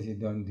as long as you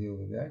don't deal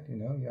with that,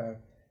 you are,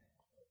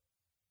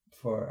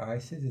 for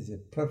ISIS, is a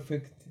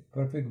perfect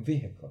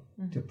vehicle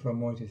to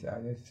promote its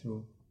ideas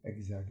through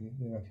exactly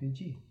the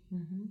refugee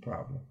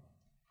problem.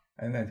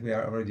 And that we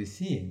are already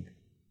seeing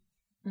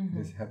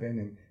this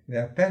happening. They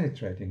are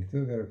penetrating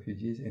through the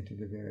refugees into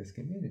the various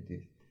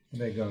communities. And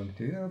they're going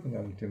to Europe,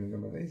 going to the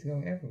Middle East,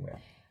 going everywhere.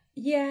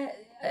 Yeah,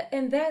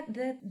 and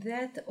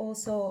that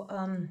also,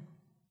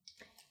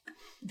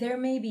 there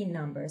may be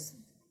numbers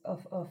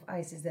of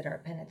ISIS that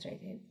are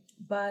penetrating,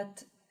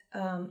 but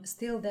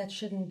still that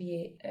shouldn't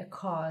be a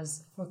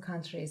cause for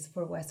countries,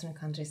 for Western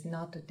countries,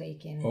 not to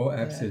take in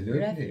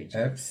refugees.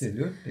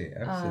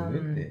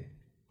 Absolutely.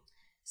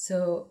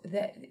 So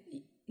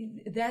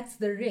that's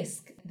the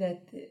risk,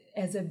 that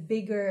as a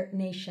bigger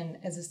nation,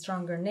 as a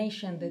stronger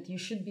nation, that you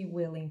should be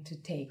willing to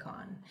take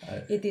on.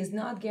 It is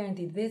not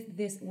guaranteed.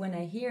 This when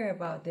I hear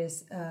about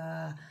this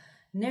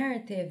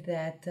narrative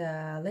that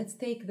let's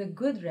take the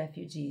good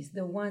refugees,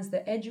 the ones,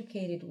 the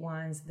educated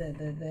ones,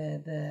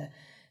 the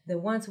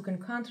ones who can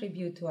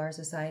contribute to our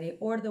society,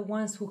 or the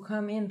ones who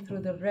come in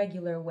through the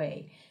regular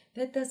way,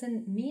 that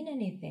doesn't mean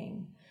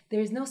anything. There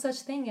is no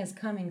such thing as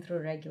coming through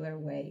a regular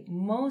way.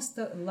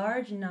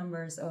 Large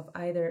numbers of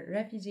either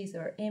refugees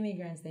or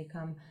immigrants, they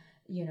come,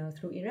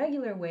 through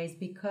irregular ways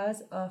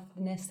because of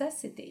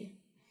necessity.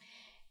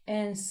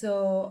 And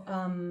so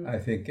I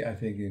think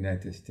the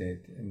United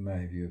States, in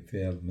my view,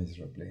 failed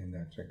miserably in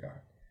that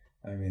regard.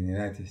 I mean, the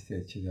United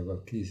States should have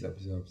at least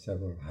absorbed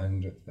several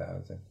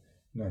 100,000,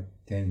 not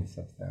tens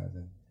of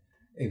thousands,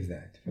 if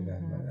that, for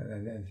that matter.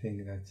 And I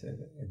think that's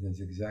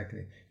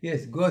exactly,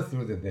 yes, go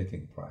through the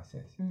vetting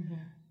process,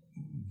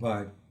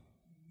 but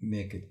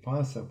make it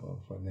possible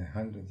for the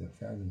hundreds of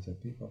thousands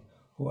of people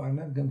who are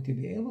not going to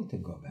be able to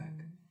go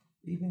back,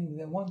 even if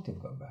they want to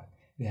go back.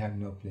 They have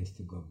no place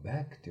to go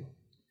back to.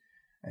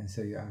 And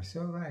so you are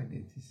so right.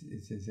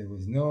 There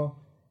was no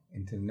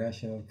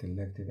international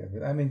collective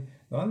effort. I mean,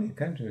 the only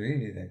country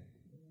really that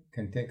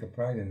can take a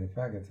pride in the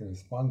fact that they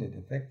responded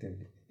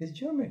effectively is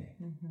Germany.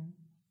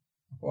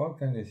 Of all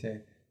countries,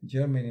 say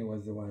Germany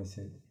was the one who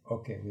said,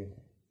 okay,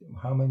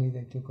 how many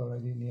they took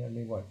already?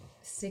 Nearly what?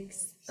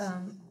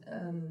 600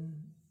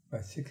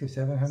 or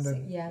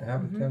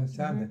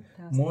 700,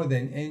 more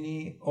than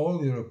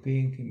all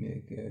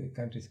European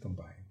countries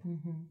combined.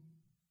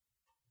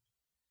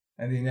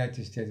 And the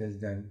United States has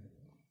done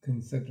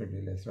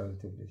considerably less,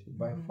 relatively,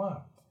 by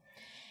far.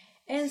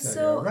 And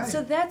so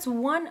that's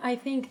one, I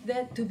think,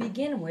 that to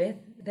begin with,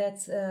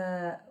 that's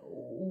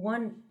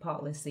one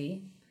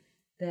policy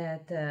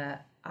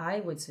that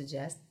I would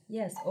suggest.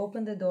 Yes,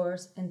 open the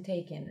doors and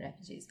take in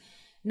refugees.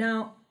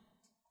 Now,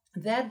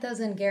 that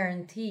doesn't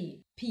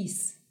guarantee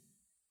peace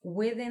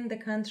within the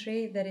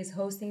country that is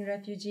hosting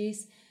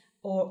refugees,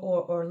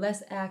 or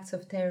less acts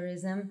of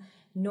terrorism,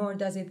 nor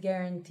does it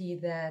guarantee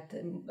that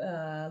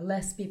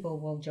less people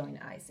will join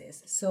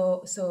ISIS.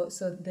 So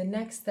the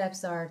next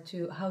steps are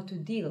how to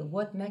deal,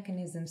 what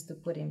mechanisms to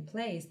put in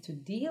place to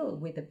deal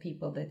with the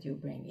people that you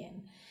bring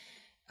in.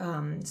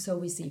 So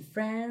we see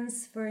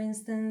France, for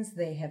instance,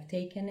 they have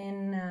taken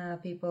in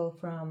people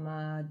from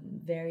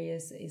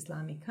various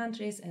Islamic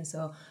countries, and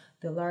so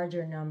the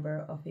larger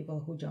number of people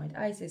who joined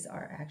ISIS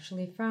are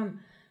actually from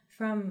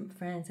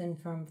France and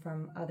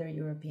from other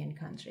European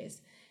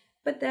countries.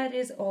 But that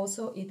is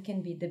also, it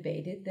can be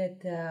debated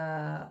that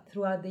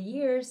throughout the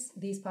years,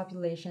 these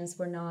populations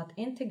were not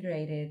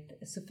integrated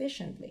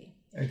sufficiently.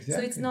 Exactly.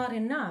 So it's not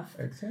enough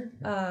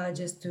Exactly.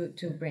 just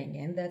to bring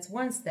in. That's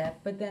one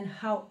step. But then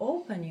how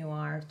open you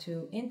are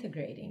to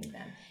integrating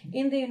them.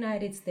 In the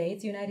United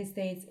States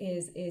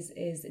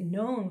is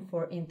known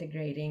for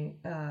integrating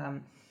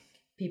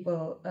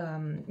people,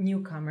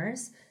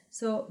 newcomers.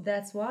 So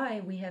that's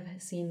why we have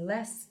seen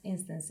less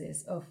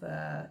instances of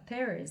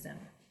terrorism.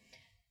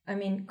 I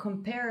mean,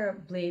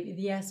 comparably,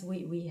 yes,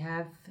 we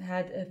have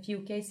had a few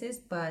cases,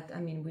 but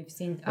I mean, we've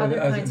seen other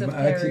kinds of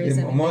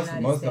terrorism in the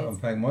United States. In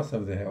fact, most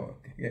of the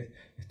yes,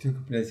 it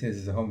took place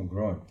as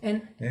homegrown.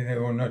 And they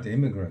were not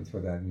immigrants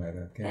for that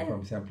matter, came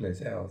from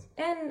someplace else.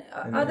 And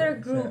other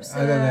groups...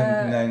 other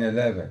than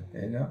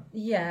 9/11, you know?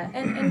 Yeah,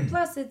 and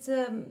plus it's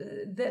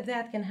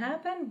that can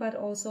happen, but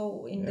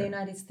also in the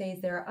United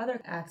States, there are other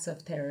acts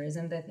of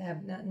terrorism that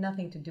have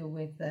nothing to do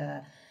with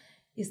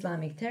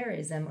Islamic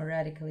terrorism or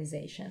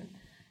radicalization.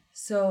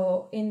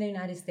 So in the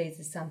United States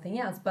is something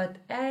else. But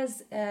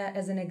as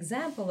an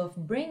example of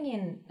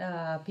bringing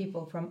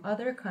people from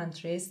other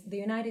countries, the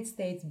United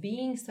States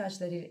being such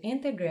that it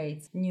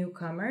integrates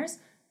newcomers,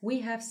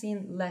 we have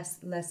seen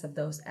less of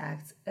those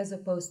acts as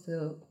opposed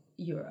to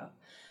Europe.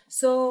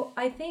 So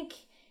I think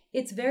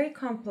it's very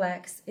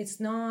complex. It's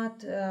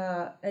not,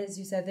 as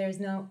you said,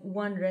 there's no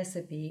one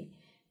recipe,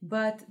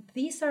 but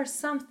these are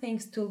some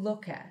things to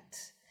look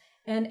at.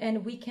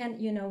 And we can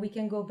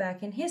go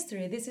back in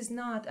history. This is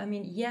not, I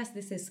mean, yes,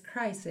 this is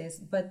crisis,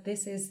 but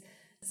this is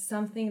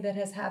something that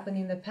has happened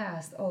in the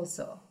past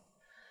also.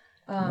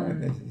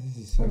 This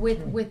is so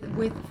with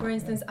for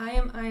instance, I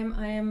am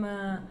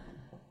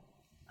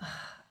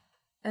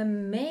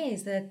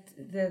amazed at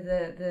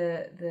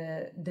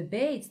the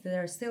debates that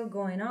are still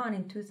going on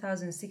in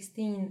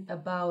 2016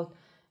 about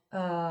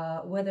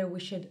whether we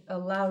should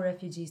allow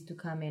refugees to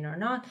come in or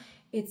not.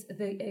 It's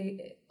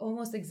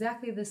almost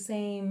exactly the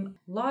same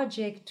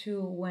logic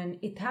to when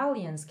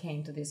Italians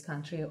came to this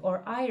country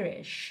or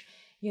Irish.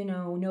 You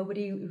know,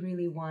 nobody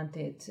really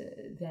wanted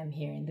them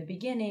here in the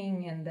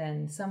beginning, and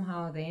then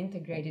somehow they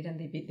integrated and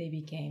they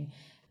became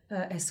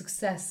a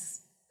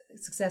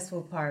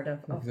successful part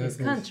of this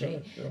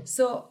country. Sure.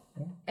 So,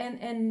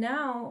 and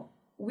now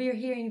we're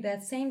hearing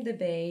that same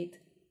debate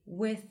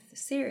with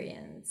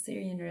Syrian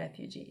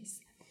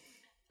refugees.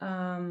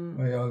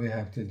 Well, all you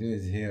have to do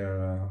is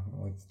hear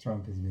what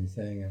Trump has been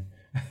saying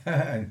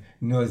and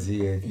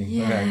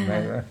nauseating for that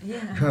matter.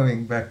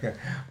 Going back,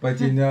 but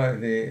using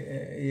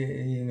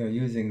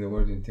the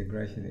word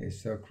integration is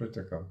so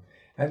critical.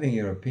 Having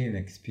European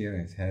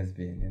experience has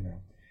been,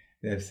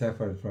 they've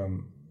suffered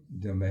from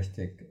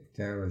domestic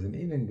terrorism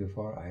even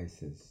before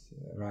ISIS,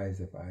 rise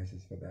of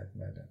ISIS for that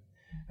matter,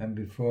 and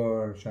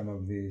before some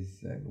of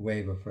these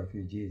wave of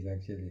refugees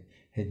actually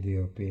hit the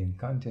European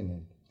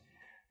continent.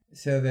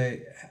 So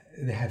they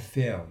have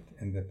failed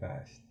in the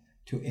past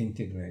to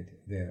integrate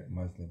their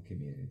Muslim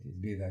communities,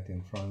 be that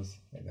in France,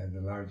 that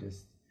the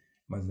largest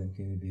Muslim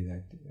community, be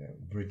that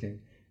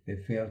Britain, they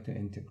failed to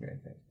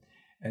integrate them.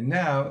 And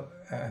now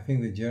I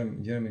think the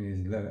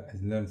Germany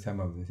has learned some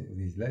of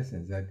these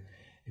lessons, that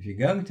if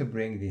you're going to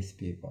bring these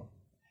people,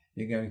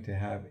 you're going to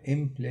have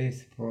in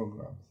place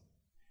programs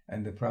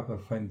and the proper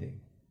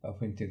funding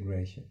of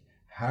integration.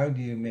 How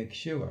do you make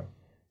sure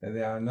that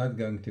they are not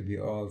going to be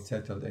all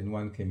settled in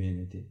one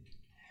community?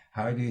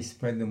 How do you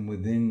spread them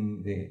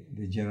within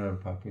the general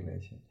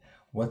population?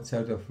 What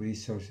sort of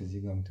resources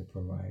you're going to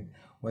provide?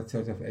 What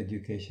sort of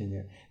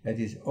education? That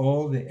is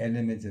all the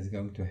elements that's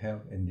going to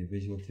help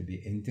individuals to be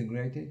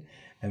integrated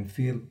and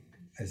feel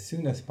as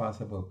soon as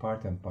possible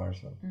part and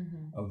parcel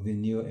of the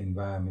new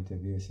environment,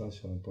 of the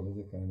social and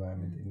political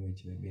environment in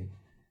which they've been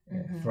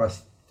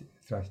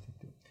thrusted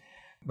to.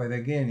 But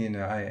again,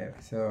 I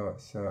feel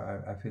so.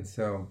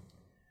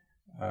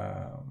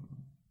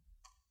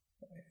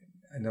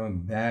 I know I'm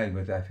bad,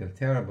 but I feel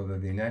terrible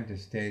that the United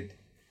States,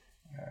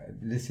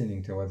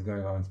 listening to what's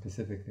going on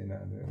specifically in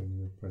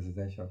the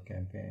presidential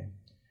campaign,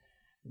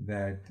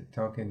 that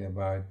talking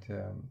about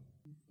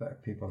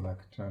people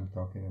like Trump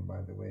talking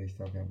about the way he's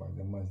talking about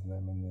the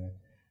Muslim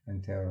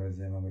and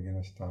terrorism, and we're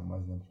going to stop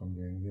Muslims from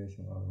doing this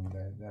and all of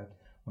that,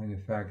 when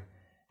in fact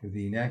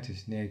the United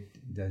States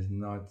does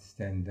not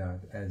stand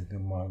out as the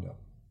model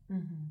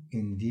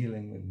in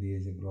dealing with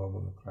these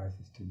global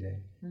crises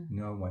today.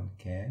 No one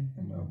can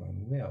and no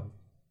one will.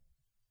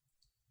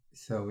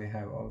 So we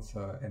have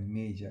also a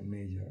major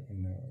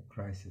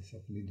crisis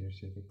of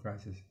leadership, a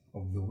crisis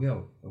of the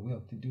will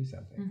to do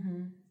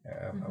something.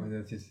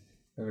 That just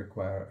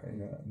require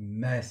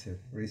massive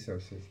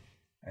resources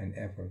and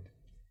effort,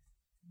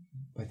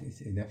 but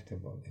it's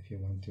inevitable if you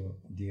want to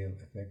deal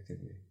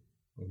effectively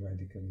with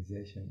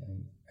radicalization,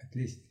 and at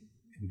least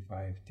in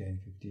 5, 10,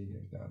 15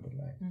 years down the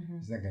line.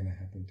 It's not going to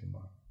happen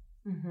tomorrow.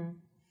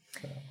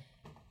 So.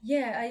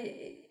 Yeah,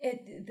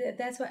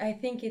 that's why I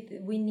think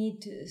we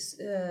need to,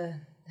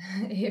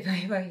 if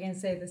I can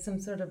say, there's some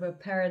sort of a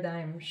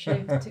paradigm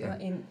shift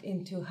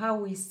into how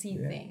we see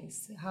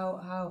things.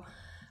 How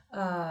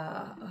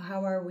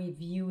are we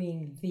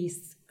viewing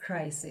this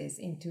crisis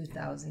in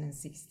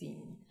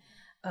 2016?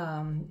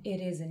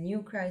 It is a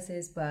new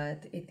crisis,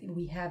 but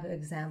we have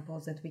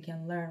examples that we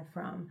can learn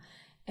from.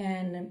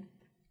 And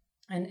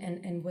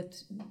and what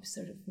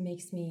sort of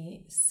makes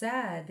me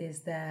sad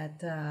is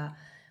that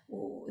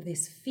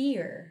this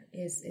fear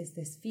is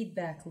this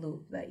feedback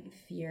loop, like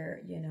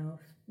fear,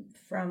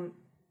 from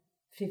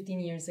 15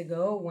 years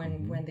ago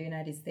when the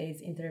United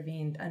States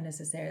intervened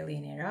unnecessarily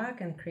in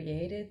Iraq and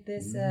created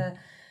this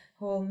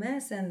whole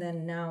mess, and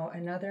then now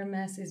another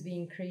mess is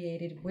being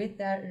created with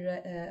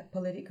that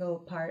political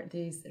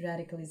parties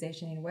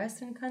radicalization in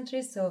Western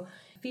countries. So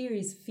fear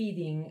is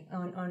feeding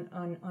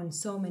on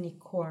so many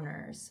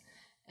corners,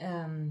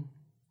 and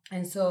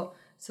so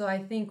I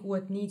think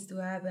what needs to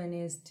happen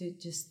is to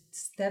just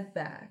step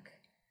back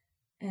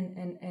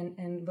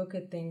and look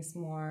at things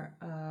more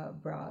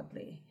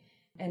broadly,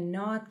 and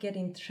not get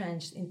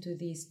entrenched into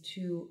these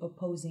two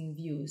opposing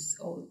views.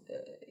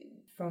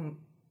 From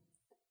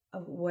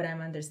what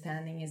I'm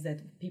understanding is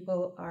that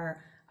people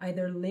are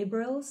either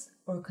liberals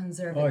or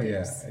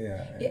conservatives.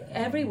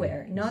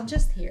 Everywhere, not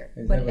just here,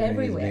 but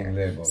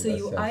everywhere. So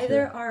you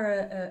either are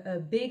a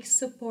big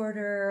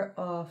supporter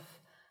of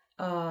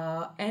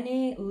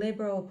any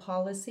liberal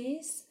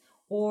policies,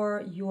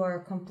 or you are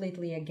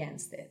completely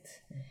against it.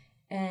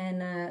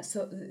 And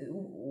so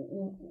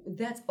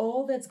that's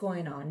all that's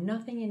going on,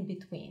 nothing in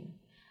between.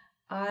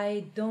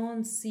 I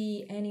don't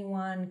see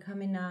anyone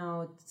coming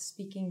out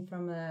speaking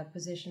from a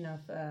position of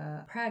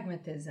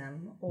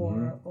pragmatism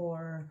or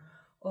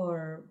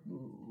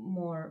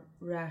more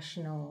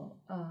rational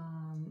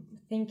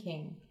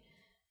thinking,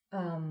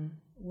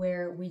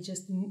 where we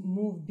just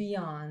move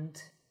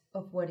beyond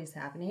of what is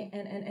happening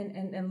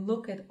and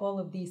look at all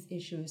of these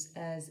issues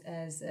as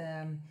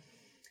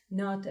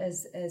not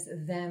as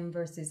them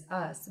versus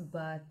us,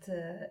 but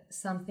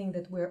something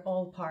that we're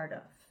all part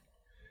of.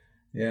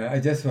 Yeah, I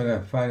just want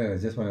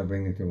to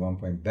bring it to one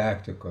point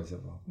back to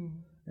Kosovo.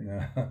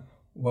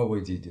 What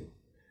would you do?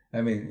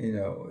 I mean,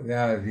 there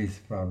are these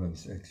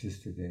problems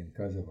exist today in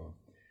Kosovo,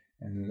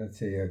 and let's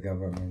say your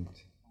government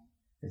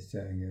is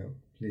telling you,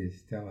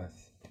 please tell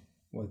us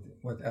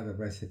what other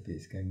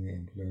recipes can we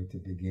employ to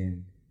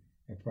begin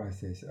a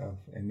process of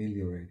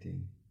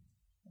ameliorating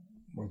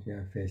what we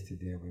are faced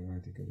today with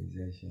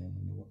radicalization.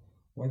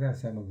 What are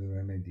some of the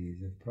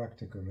remedies, the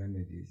practical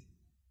remedies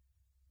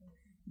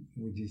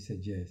would you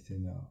suggest?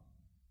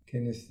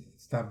 Can you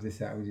stop the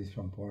Saudis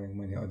from pouring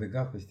money, or the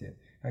Gulf state?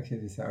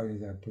 Actually, the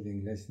Saudis are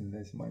putting less and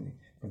less money,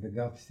 but the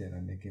Gulf state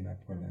are making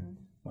up for that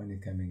money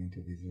coming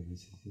into these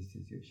religious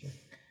institutions.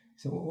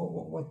 So,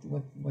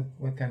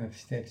 what kind of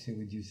steps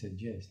would you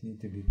suggest need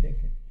to be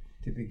taken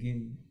to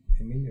begin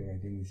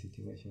ameliorating the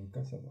situation in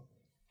Kosovo?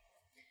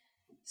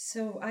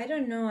 So I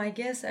don't know. I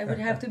guess I would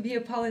have to be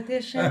a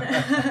politician.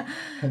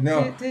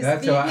 No,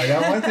 that's why I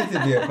don't want you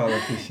to be a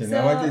politician.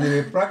 I want you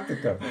to be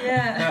practical.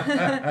 Yeah.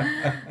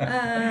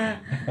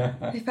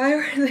 If I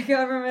were the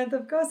government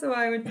of Kosovo,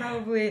 I would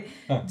probably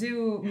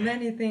do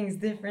many things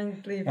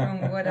differently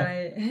from what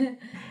I'm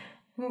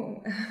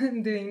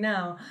doing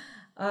now.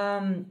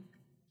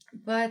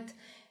 But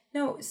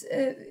no,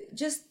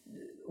 just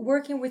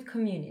working with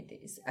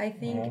communities. I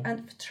think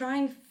and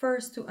trying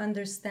first to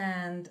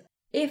understand.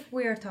 If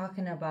we are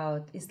talking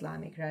about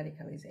Islamic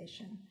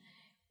radicalization,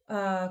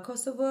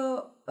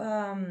 Kosovo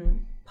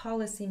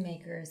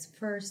policymakers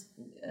first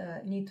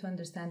need to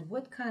understand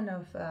what kind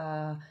of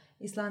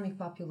Islamic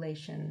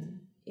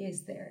population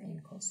is there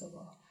in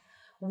Kosovo.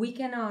 We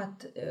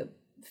cannot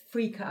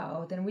freak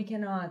out, and we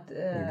cannot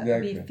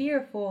be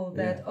fearful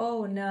that,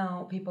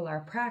 now people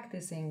are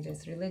practicing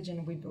this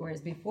religion, whereas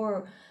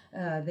before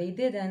they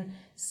didn't.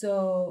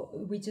 So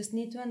we just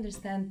need to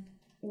understand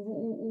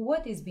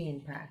what is being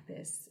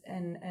practiced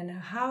and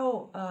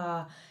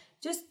how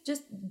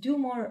just do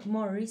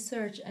more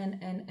research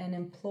and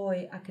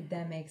employ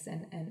academics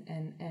and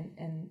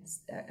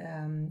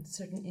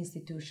certain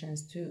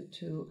institutions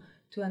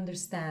to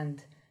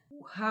understand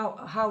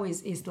how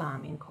is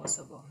Islam in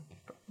Kosovo,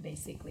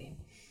 basically.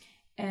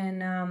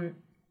 And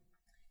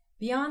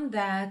beyond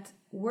that,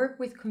 work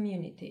with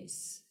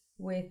communities,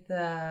 with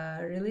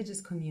religious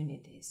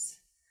communities,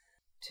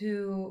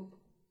 to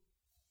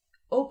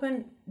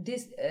open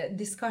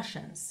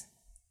discussions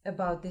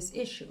about this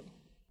issue.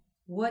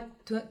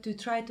 To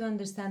try to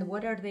understand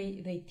what are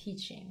they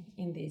teaching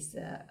in this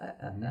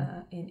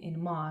in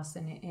mosques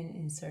and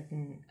in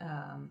certain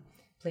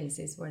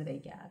places where they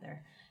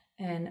gather,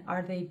 and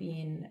are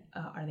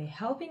they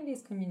helping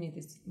these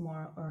communities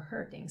more or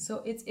hurting?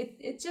 So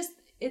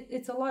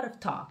it's a lot of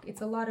talk.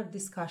 It's a lot of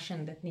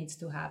discussion that needs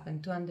to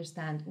happen to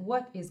understand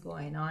what is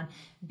going on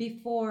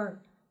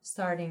before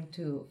starting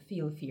to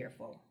feel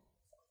fearful.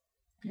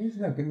 It's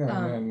not good.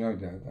 No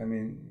doubt. I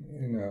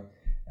mean,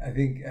 I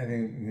think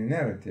the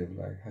narrative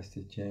has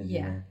to change.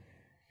 Yeah.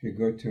 If you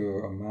go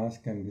to a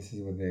mosque and this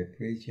is what they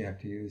preach, you have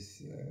to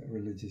use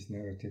religious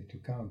narrative to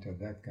counter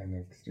that kind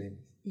of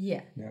extremist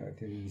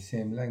narrative in the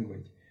same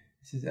language.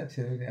 This is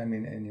absolutely. I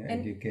mean, in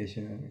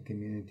education and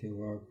community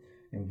work,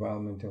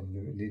 involvement of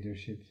the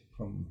leadership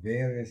from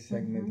various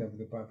segments of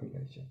the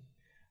population,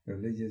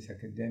 religious,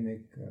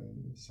 academic,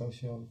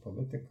 social,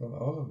 political,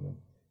 all of them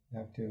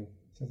have to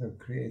sort of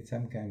create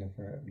some kind of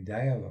a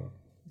dialogue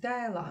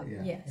Dialogue,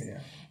 Yeah, yes. yeah.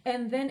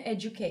 And then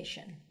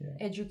education. Yeah.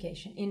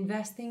 Education.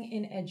 Investing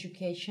in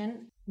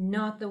education,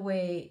 not the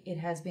way it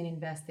has been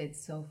invested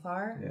so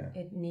far.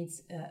 Yeah. It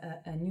needs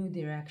a new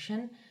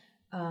direction.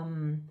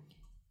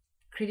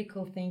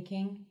 Critical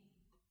thinking,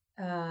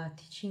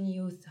 teaching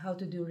youth how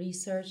to do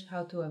research,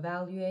 how to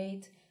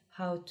evaluate,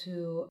 how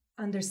to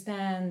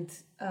understand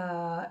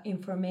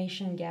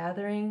information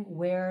gathering,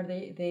 where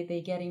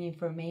they getting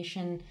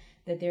information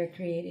that they're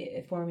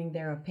forming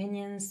their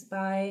opinions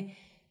by.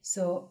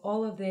 So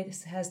all of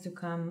this has to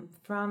come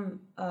from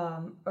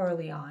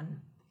early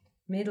on,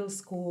 middle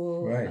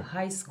school, Right.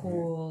 high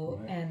school,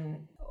 Right.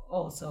 and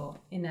also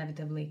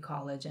inevitably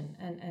college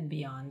and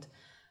beyond.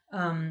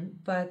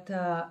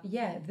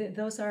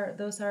 Those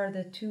are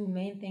the two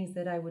main things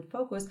that I would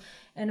focus.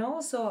 And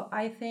also,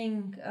 I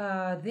think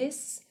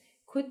this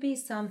could be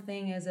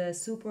something as a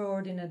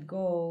superordinate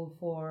goal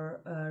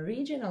for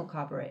regional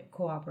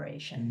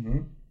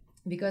cooperation,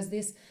 because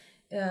this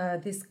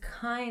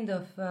kind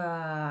of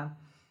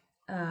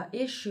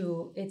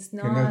issue, it's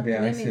not Cannot be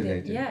limited.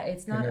 isolated. Yeah,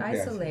 it's not Cannot be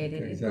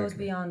isolated. isolated. It goes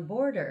Exactly. beyond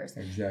borders.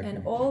 Exactly. And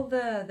all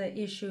the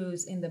issues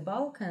in the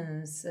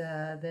Balkans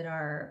that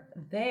are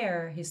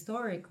there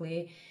historically,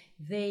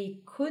 they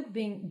could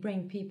bring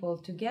people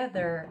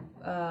together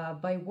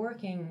by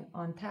working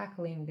on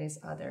tackling these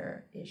other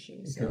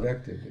issues. So,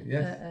 Collectively,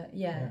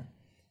 yes.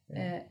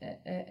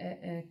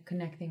 a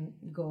connecting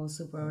goal,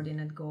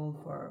 superordinate goal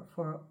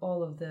for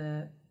all of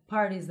the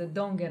parties that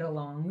don't get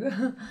along.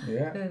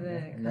 Yeah,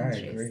 the no, I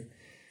countries. agree.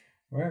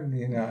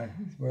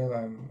 Well,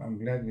 I'm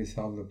glad we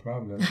solved the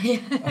problem.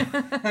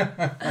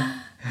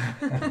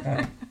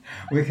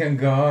 We can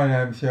go on,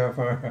 I'm sure,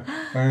 for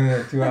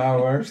another 2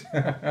 hours.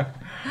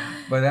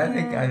 But I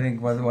think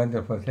it was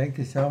wonderful. Thank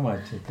you so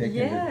much for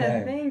taking the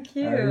time. Thank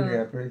you. I really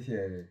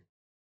appreciate it.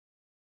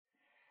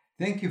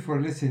 Thank you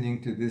for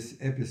listening to this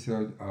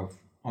episode of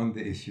On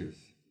the Issues.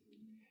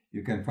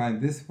 You can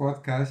find this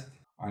podcast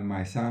on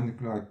my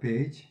SoundCloud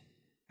page,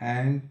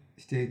 and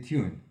stay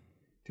tuned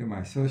to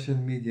my social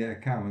media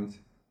accounts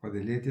for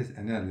the latest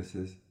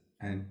analysis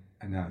and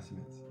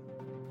announcements.